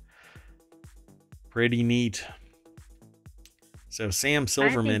Instagram. Pretty neat. So Sam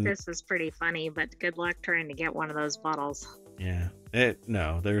Silverman... I think this is pretty funny, but good luck trying to get one of those bottles. Yeah.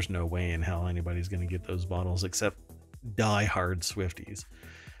 No, there's no way in hell anybody's going to get those bottles except die-hard Swifties.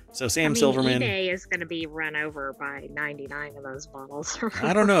 So Sam Silverman... eBay is going to be run over by 99 of those bottles.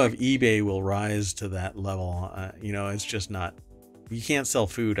 I don't know if eBay will rise to that level. It's just not... You can't sell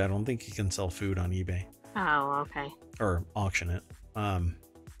food. I don't think you can sell food on eBay. Oh, okay. Or auction it.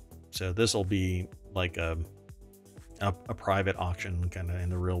 So this will be like a private auction, kind of in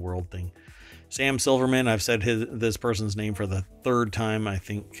the real world thing. Sam Silverman, I've said this person's name for the third time. I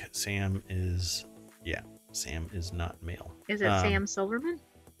think Sam is not male. Is it Sam Silverman?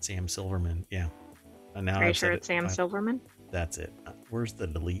 Sam Silverman, yeah. And now Are you sure it's Sam Silverman? That's it. Where's the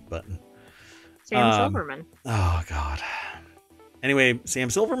delete button? Sam Silverman. Oh, God. Anyway, Sam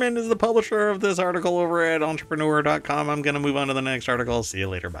Silverman is the publisher of this article over at entrepreneur.com. I'm going to move on to the next article. See you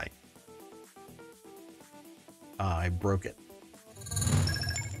later. Bye. I broke it.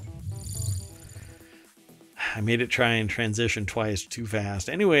 I made it try and transition twice too fast.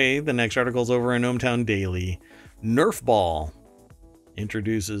 Anyway, the next article's over in ohmTown Daily. Nerf Ball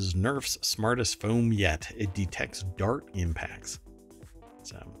introduces Nerf's smartest foam yet. It detects dart impacts.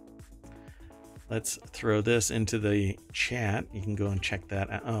 So let's throw this into the chat. You can go and check that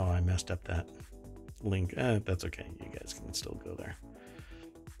out. Oh, I messed up that link. That's okay. You guys can still go there.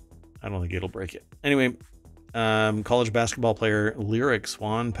 I don't think it'll break it. Anyway, college basketball player Lyric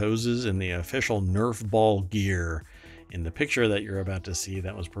Swan poses in the official Nerf Ball gear in the picture that you're about to see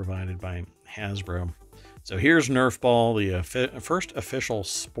that was provided by Hasbro. So here's Nerf Ball, the first official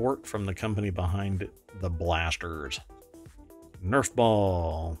sport from the company behind the blasters. Nerf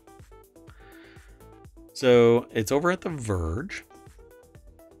Ball. So it's over at The Verge.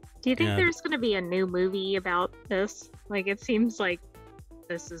 Do you think there's going to be a new movie about this? Like, it seems like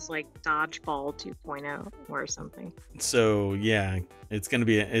this is like Dodgeball 2.0 or something. So yeah, it's going to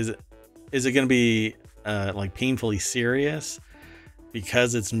be, is it going to be like painfully serious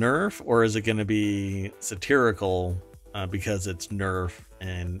because it's Nerf, or is it going to be satirical because it's Nerf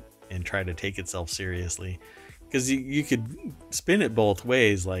and try to take itself seriously? Because you could spin it both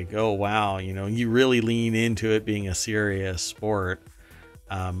ways, like, oh wow, you really lean into it being a serious sport,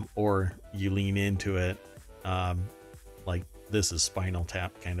 or you lean into it like this is Spinal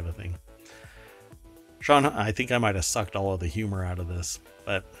Tap kind of a thing. Sean, I think I might have sucked all of the humor out of this,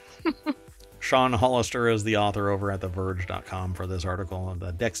 but Sean Hollister is the author over at TheVerge.com for this article.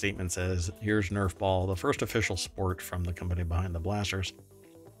 The deck statement says, here's Nerf Ball, the first official sport from the company behind the blasters.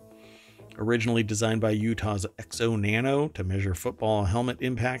 Originally designed by Utah's Exo Nano to measure football helmet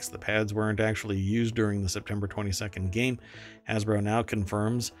impacts, the pads weren't actually used during the September 22nd game. Hasbro now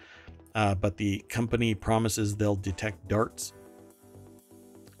confirms, but the company promises they'll detect darts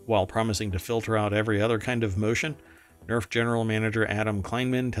while promising to filter out every other kind of motion. Nerf general manager Adam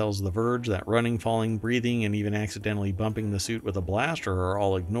Kleinman tells The Verge that running, falling, breathing, and even accidentally bumping the suit with a blaster are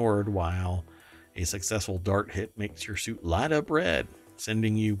all ignored, while a successful dart hit makes your suit light up red,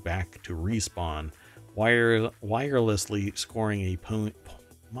 sending you back to respawn, wirelessly scoring a point.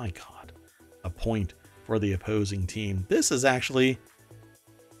 My God, a point for the opposing team. This is actually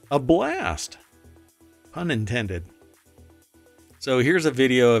a blast, pun intended. So here's a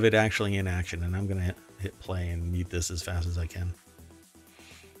video of it actually in action, and I'm going to hit play and mute this as fast as I can.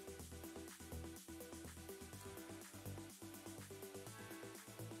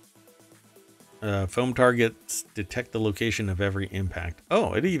 Foam targets detect the location of every impact.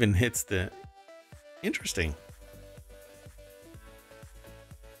 Oh, it even hits the... Interesting.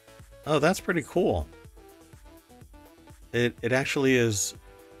 Oh, that's pretty cool. It actually is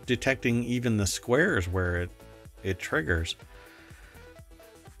detecting even the squares where it triggers.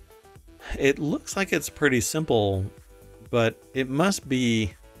 It looks like it's pretty simple, but it must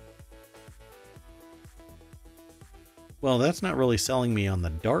be... Well, that's not really selling me on the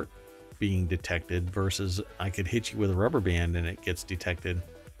dart being detected versus I could hit you with a rubber band and it gets detected.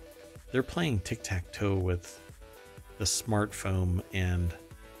 They're playing tic-tac-toe with the smart foam and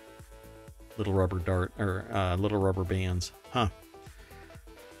little rubber dart or little rubber bands. Huh.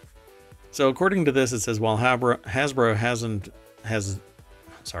 So according to this, it says while Hasbro's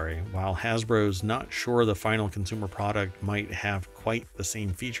not sure the final consumer product might have quite the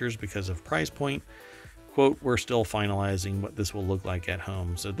same features because of price point, quote, we're still finalizing what this will look like at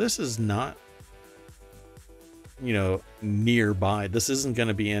home. So this is not nearby. This isn't going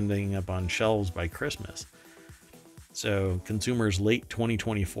to be ending up on shelves by Christmas. So consumers late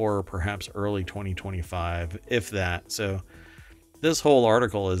 2024 or perhaps early 2025, if that. So this whole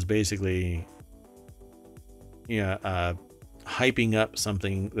article is basically hyping up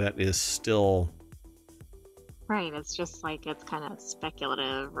something that is still right. It's just like it's kind of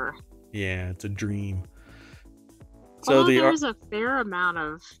speculative, or it's a dream. So there's a fair amount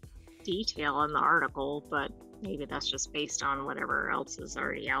of detail in the article, but maybe that's just based on whatever else is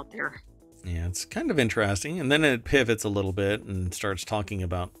already out there. Yeah, it's kind of interesting. And then it pivots a little bit and starts talking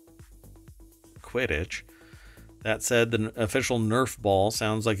about Quidditch. That said, the official Nerf ball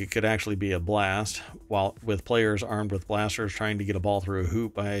sounds like it could actually be a blast, while with players armed with blasters trying to get a ball through a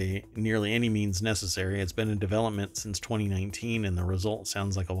hoop by nearly any means necessary. It's been in development since 2019, and the result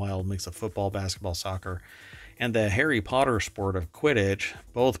sounds like a wild mix of football, basketball, soccer, and the Harry Potter sport of Quidditch,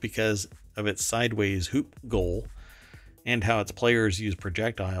 both because of its sideways hoop goal and how its players use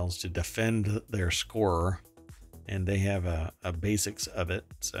projectiles to defend their scorer, and they have a basics of it.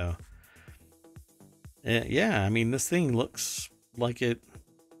 So yeah, I mean, this thing looks like it.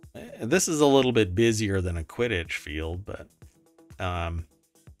 This is a little bit busier than a Quidditch field, but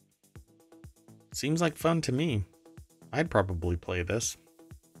seems like fun to me. I'd probably play this.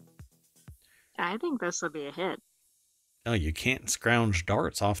 I think this would be a hit. Oh, you can't scrounge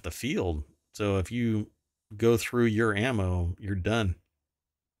darts off the field. So if you go through your ammo, you're done.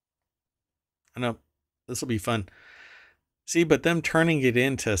 I know this will be fun. See, but them turning it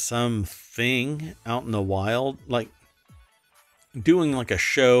into something out in the wild, like doing like a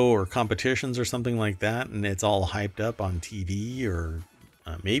show or competitions or something like that, and it's all hyped up on TV or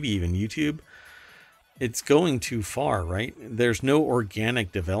maybe even YouTube, it's going too far, right? There's no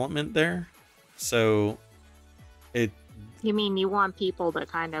organic development there. So You mean you want people to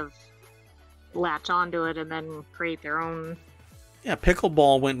kind of latch onto it and then create their own? Yeah,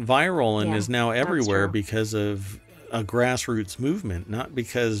 pickleball went viral and is now everywhere because of a grassroots movement, not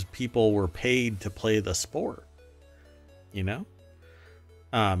because people were paid to play the sport. Now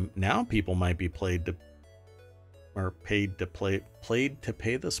people might be paid to play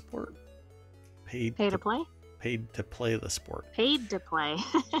the sport. Paid to play the sport. Paid to play.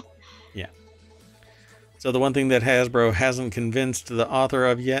 Yeah. So the one thing that Hasbro hasn't convinced the author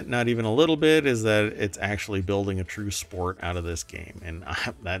of yet, not even a little bit, is that it's actually building a true sport out of this game. And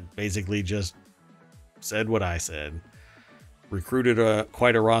that basically just said what I said. Recruited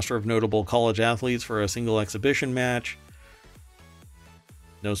quite a roster of notable college athletes for a single exhibition match.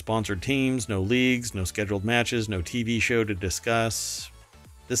 No sponsored teams, no leagues, no scheduled matches, no TV show to discuss.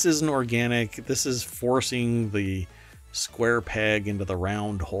 This isn't organic. This is forcing the square peg into the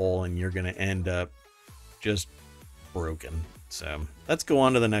round hole, and you're going to end up just broken. So let's go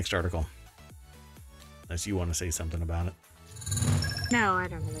on to the next article. Unless you want to say something about it. No, I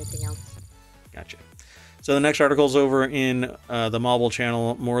don't have anything else. Gotcha. So the next article is over in the Marble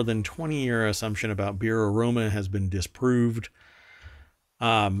channel. More than 20-year assumption about beer aroma has been disproved.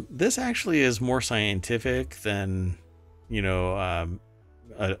 This actually is more scientific than,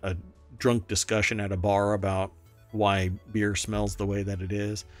 a drunk discussion at a bar about why beer smells the way that it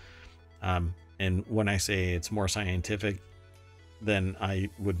is. And when I say it's more scientific than I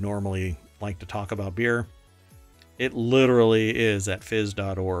would normally like to talk about beer, it literally is at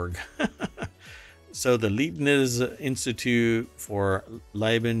phys.org. So the Leibniz Institute for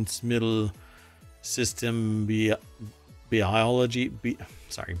Lebensmittel System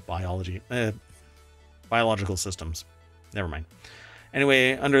Biological Systems. Never mind.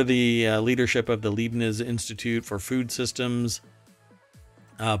 Anyway, under the leadership of the Leibniz Institute for Food Systems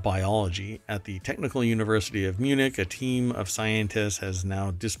Biology at the Technical University of Munich, a team of scientists has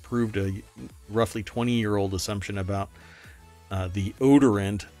now disproved a roughly 20-year-old assumption about the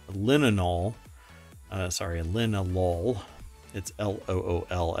odorant linalool. Linalool. It's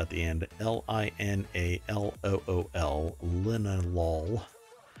L-O-O-L at the end. L-I-N-A-L-O-O-L. Linalool.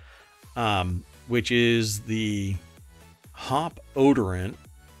 Which is the hop odorant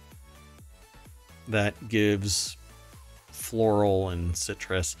that gives floral and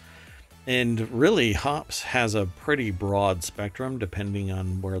citrus. And really, hops has a pretty broad spectrum depending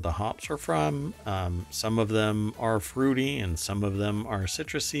on where the hops are from. Some of them are fruity and some of them are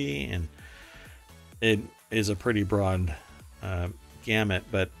citrusy, and it is a pretty broad gamut,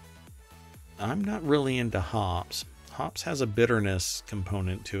 but I'm not really into hops. Hops has a bitterness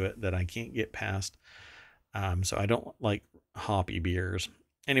component to it that I can't get past. So I don't like hoppy beers.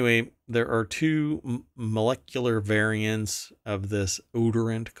 Anyway, there are two molecular variants of this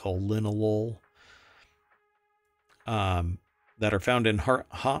odorant called linalool that are found in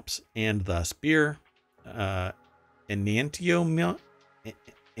hops and thus beer. enantiomer,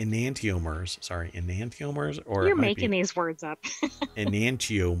 enantiomers. Sorry, enantiomers, or You're it might making be these words up.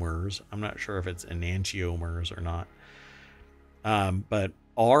 enantiomers. I'm not sure if it's enantiomers or not. But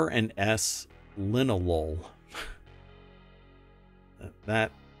R and S linalool.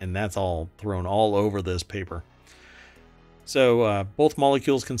 That's all thrown all over this paper. So both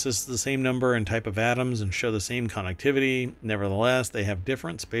molecules consist of the same number and type of atoms and show the same connectivity. Nevertheless, they have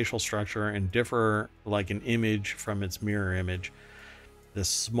different spatial structure and differ like an image from its mirror image. This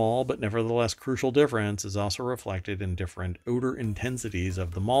small but nevertheless crucial difference is also reflected in different odor intensities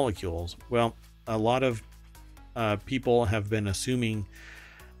of the molecules. Well, a lot of people have been assuming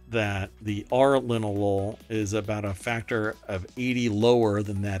that the R-linalool is about a factor of 80 lower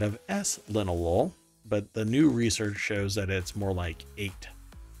than that of S-linalool, but the new research shows that it's more like 8.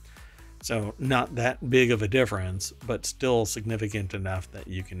 So not that big of a difference, but still significant enough that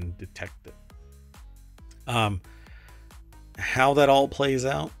you can detect it. How that all plays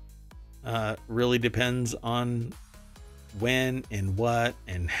out really depends on when and what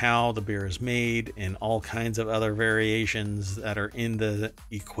and how the beer is made and all kinds of other variations that are in the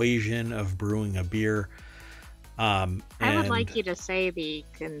equation of brewing a beer. I would like you to say the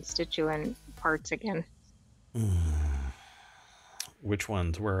constituent parts again. Which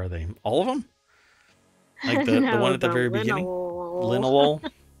ones? Where are they? All of them? Like the one at the very beginning? Linalool.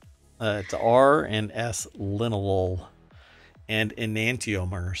 It's R and S linalool and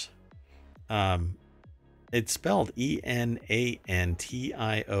enantiomers. It's spelled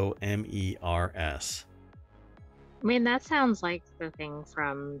Enantiomers. I mean, that sounds like the thing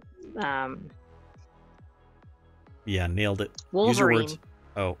from Yeah, nailed it. Wolverine. Use your words.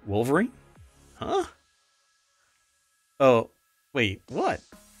 Oh, Wolverine? Huh? Oh, wait, what?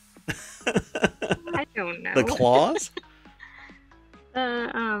 I don't know. The claws?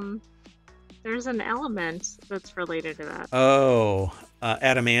 There's an element that's related to that. Oh,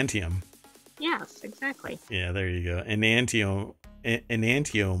 adamantium. Yes, exactly. Yeah, there you go. Enantiomers.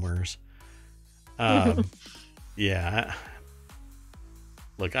 Yeah.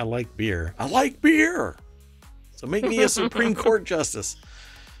 Look, I like beer. I like beer! So make me a Supreme Court justice.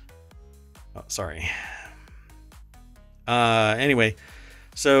 Oh, sorry. Anyway,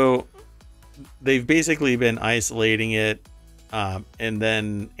 so they've basically been isolating it and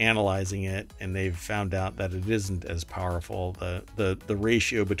then analyzing it, and they've found out that it isn't as powerful. The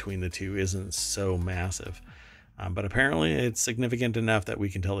ratio between the two isn't so massive, but apparently it's significant enough that we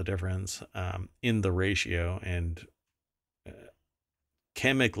can tell the difference in the ratio. And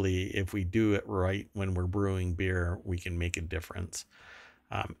chemically, if we do it right when we're brewing beer, we can make a difference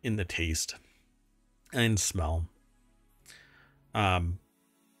in the taste and smell.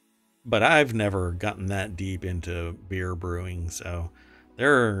 But I've never gotten that deep into beer brewing, so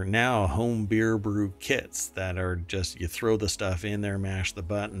there are now home beer brew kits that are just, you throw the stuff in there, mash the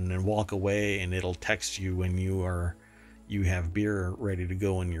button, and walk away, and it'll text you when you have beer ready to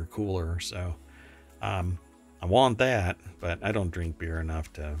go in your cooler. So I want that, but I don't drink beer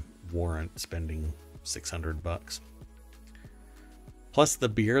enough to warrant spending $600. Plus the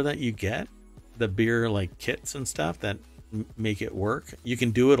beer that you get, the beer like kits and stuff that make it work, you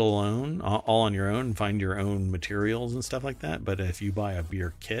can do it alone, all on your own, and find your own materials and stuff like that. But if you buy a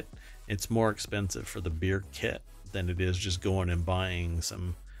beer kit, it's more expensive for the beer kit than it is just going and buying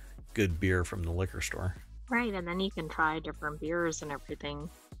some good beer from the liquor store. Right, and then you can try different beers and everything.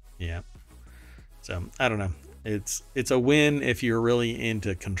 Yeah. So I don't know. It's a win if you're really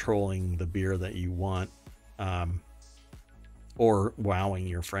into controlling the beer that you want, or wowing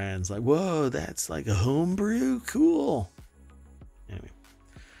your friends like, whoa, that's like a home brew, cool. Anyway,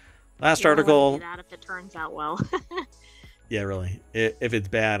 last article. Do that if it turns out well. Yeah, really. If it's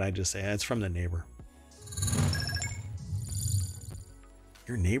bad, I just say it's from the neighbor.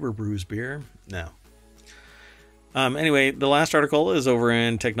 Your neighbor brews beer? No. Anyway, the last article is over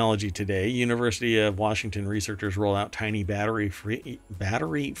in Technology Today. University of Washington researchers roll out tiny battery-free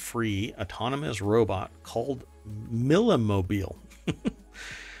autonomous robot called Millimobile.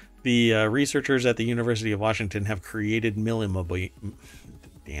 The researchers at the University of Washington have created Millimobile.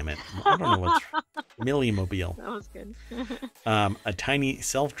 Damn it. I don't know what's Millimobile. That was good. A tiny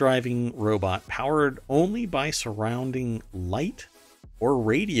self-driving robot powered only by surrounding light or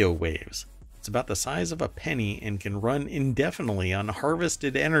radio waves. It's about the size of a penny and can run indefinitely on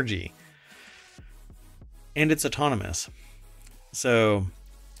harvested energy. And it's autonomous. So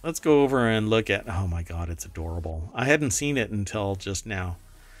let's go over and look at, oh my God, it's adorable. I hadn't seen it until just now.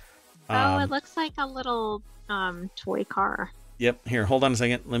 It looks like a little toy car. Yep. Here, hold on a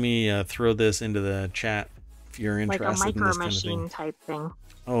second. Let me throw this into the chat if you're interested like a in micro this kind of machine thing. type thing.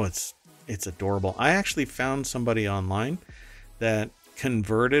 Oh, it's It's adorable. I actually found somebody online that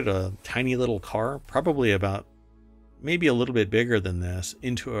converted a tiny little car, probably about maybe a little bit bigger than this,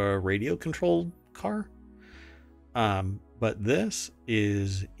 into a radio controlled car. But this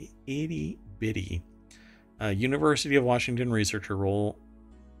is itty bitty. University of Washington researchers,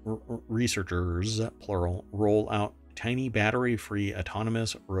 plural, roll out tiny battery-free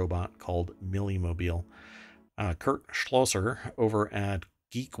autonomous robot called Millymobile. Kurt Schlosser over at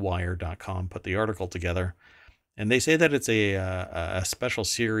geekwire.com put the article together, and they say that it's a special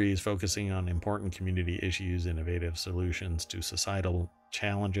series focusing on important community issues, innovative solutions to societal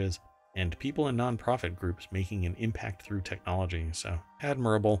challenges, and people in nonprofit groups making an impact through technology. So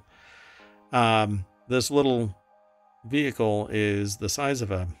admirable. This little vehicle is the size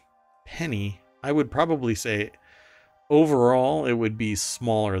of a penny. I would probably say overall it would be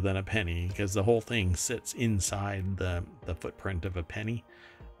smaller than a penny, because the whole thing sits inside the footprint of a penny,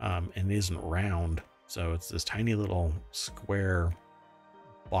 and isn't round. So it's this tiny little square,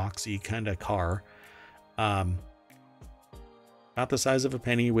 boxy kind of car. About the size of a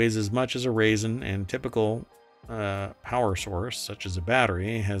penny, weighs as much as a raisin, and typical power source, such as a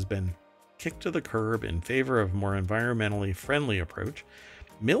battery, has been kicked to the curb in favor of a more environmentally friendly approach.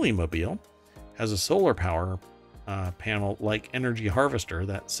 Millymobile has a solar power panel-like energy harvester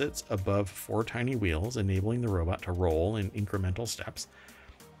that sits above 4 tiny wheels, enabling the robot to roll in incremental steps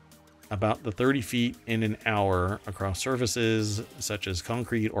about the 30 feet in an hour across surfaces such as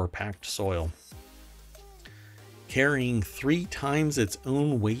concrete or packed soil. Carrying 3 times its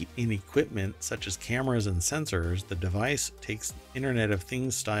own weight in equipment such as cameras and sensors, the device takes Internet of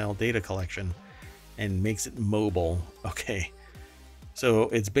Things style data collection and makes it mobile. Okay, so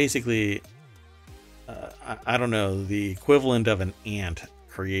it's basically, I don't know, the equivalent of an ant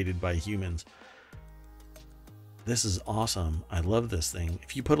created by humans. This is awesome. I love this thing.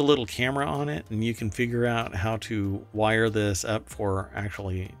 If you put a little camera on it and you can figure out how to wire this up for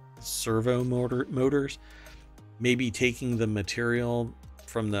actually servo motors, maybe taking the material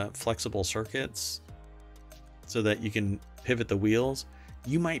from the flexible circuits so that you can pivot the wheels,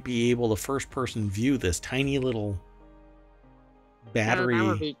 you might be able to first person view this tiny little battery. Oh, that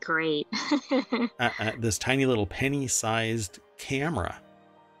would be great. This tiny little penny sized camera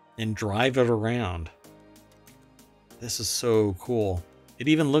and drive it around. This is so cool. It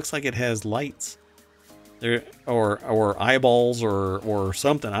even looks like it has lights there, or eyeballs, or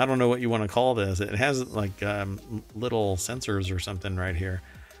something. I don't know what you want to call this. It has like little sensors or something right here.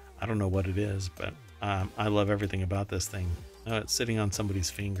 I don't know what it is, but I love everything about this thing. Oh, it's sitting on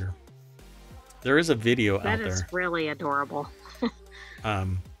somebody's finger. There is a video out there. That is really adorable.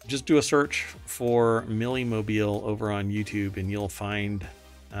 Just do a search for Millymobile over on YouTube and you'll find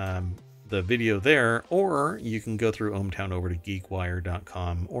the video there, or you can go through ohmTown over to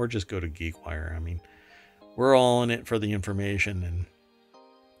geekwire.com, or just go to GeekWire. I mean, we're all in it for the information, and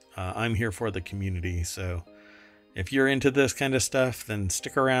I'm here for the community. So if you're into this kind of stuff, then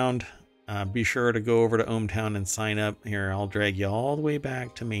stick around. Be sure to go over to ohmTown and sign up. Here, I'll drag you all the way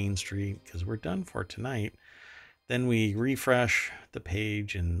back to Main Street because we're done for tonight. Then we refresh the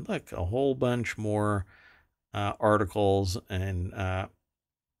page and look, a whole bunch more articles. And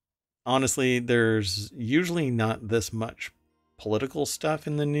honestly, there's usually not this much political stuff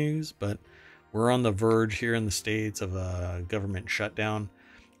in the news, but we're on the verge here in the States of a government shutdown.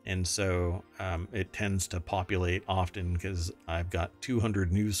 And so it tends to populate often because I've got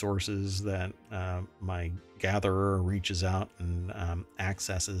 200 news sources that my gatherer reaches out and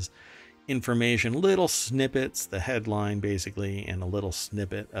accesses information, little snippets, the headline basically, and a little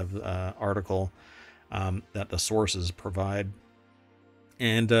snippet of the article that the sources provide.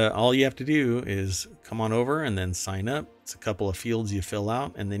 And all you have to do is come on over and then sign up. It's a couple of fields you fill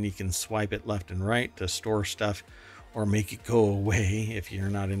out, and then you can swipe it left and right to store stuff or make it go away. If you're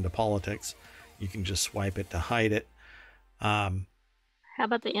not into politics, you can just swipe it to hide it. How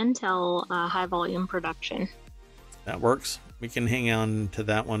about the Intel high volume production? That works. We can hang on to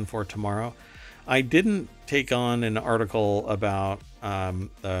that one for tomorrow. I didn't take on an article about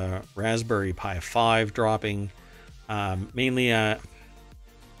the Raspberry Pi 5 dropping. Mainly,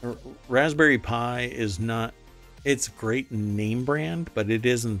 Raspberry Pi is not, it's a great name brand, but it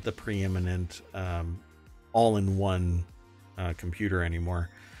isn't the preeminent all-in-one computer anymore.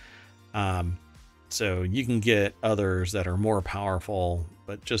 So you can get others that are more powerful,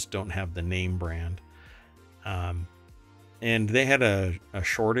 but just don't have the name brand. And they had a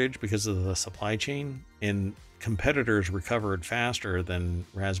shortage because of the supply chain, and competitors recovered faster than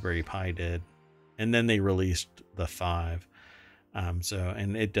Raspberry Pi did. And then they released the 5.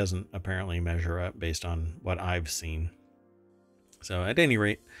 And it doesn't apparently measure up based on what I've seen. So at any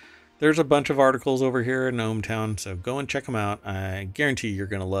rate, there's a bunch of articles over here in ohmTown, so go and check them out. I guarantee you're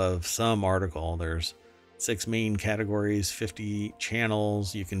going to love some article. There's 6 main categories, 50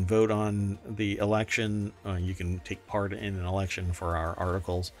 channels. You can vote on the election. You can take part in an election for our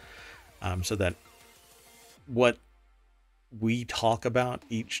articles, so that what we talk about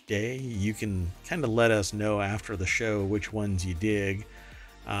each day, you can kind of let us know after the show which ones you dig.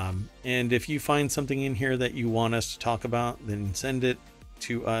 And if you find something in here that you want us to talk about, then send it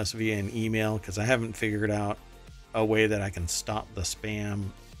to us via an email, because I haven't figured out a way that I can stop the spam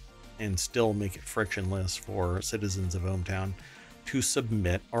and still make it frictionless for citizens of ohmTown to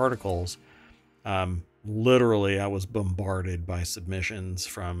submit articles. Literally, I was bombarded by submissions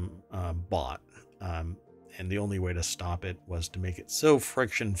from bot. And the only way to stop it was to make it so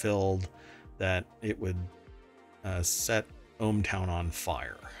friction filled that it would set ohmTown on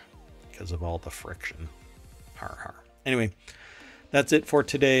fire because of all the friction. Har har. Anyway, that's it for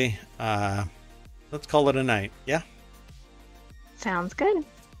today. Let's call it a night. Yeah? Sounds good.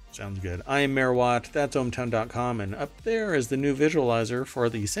 Sounds good. I am Mayor Watt. That's ohmTown.com. And up there is the new visualizer for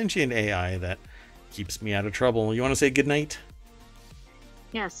the sentient AI that keeps me out of trouble. You want to say goodnight?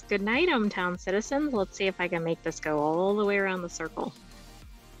 Yes, good night, ohmTown citizens. Let's see if I can make this go all the way around the circle.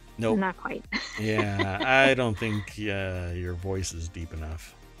 Nope. Not quite. Yeah, I don't think your voice is deep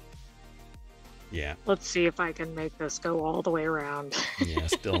enough. Yeah. Let's see if I can make this go all the way around. Yeah,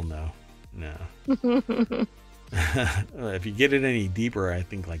 still no. No. If you get it any deeper, I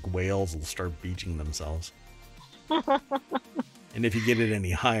think like whales will start beaching themselves. And if you get it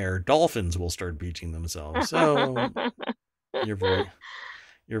any higher, dolphins will start beaching themselves. So your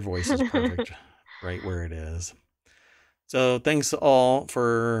voice is perfect right where it is. So thanks all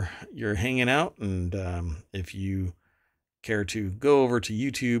for your hanging out. And if you care to go over to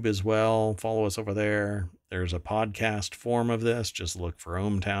YouTube as well, follow us over there. There's a podcast form of this. Just look for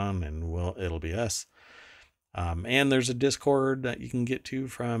ohmTown and it'll be us. And there's a Discord that you can get to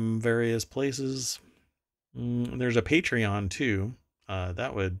from various places. There's a Patreon too.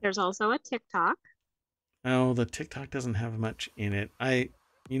 There's also a TikTok. Oh, the TikTok doesn't have much in it.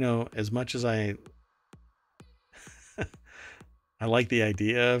 As much as I like the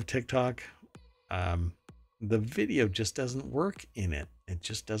idea of TikTok, the video just doesn't work in it. It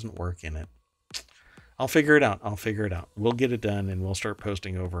just doesn't work in it. I'll figure it out. We'll get it done and we'll start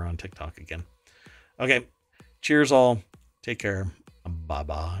posting over on TikTok again. Okay. Cheers all. Take care.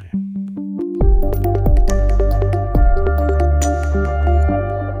 Bye-bye.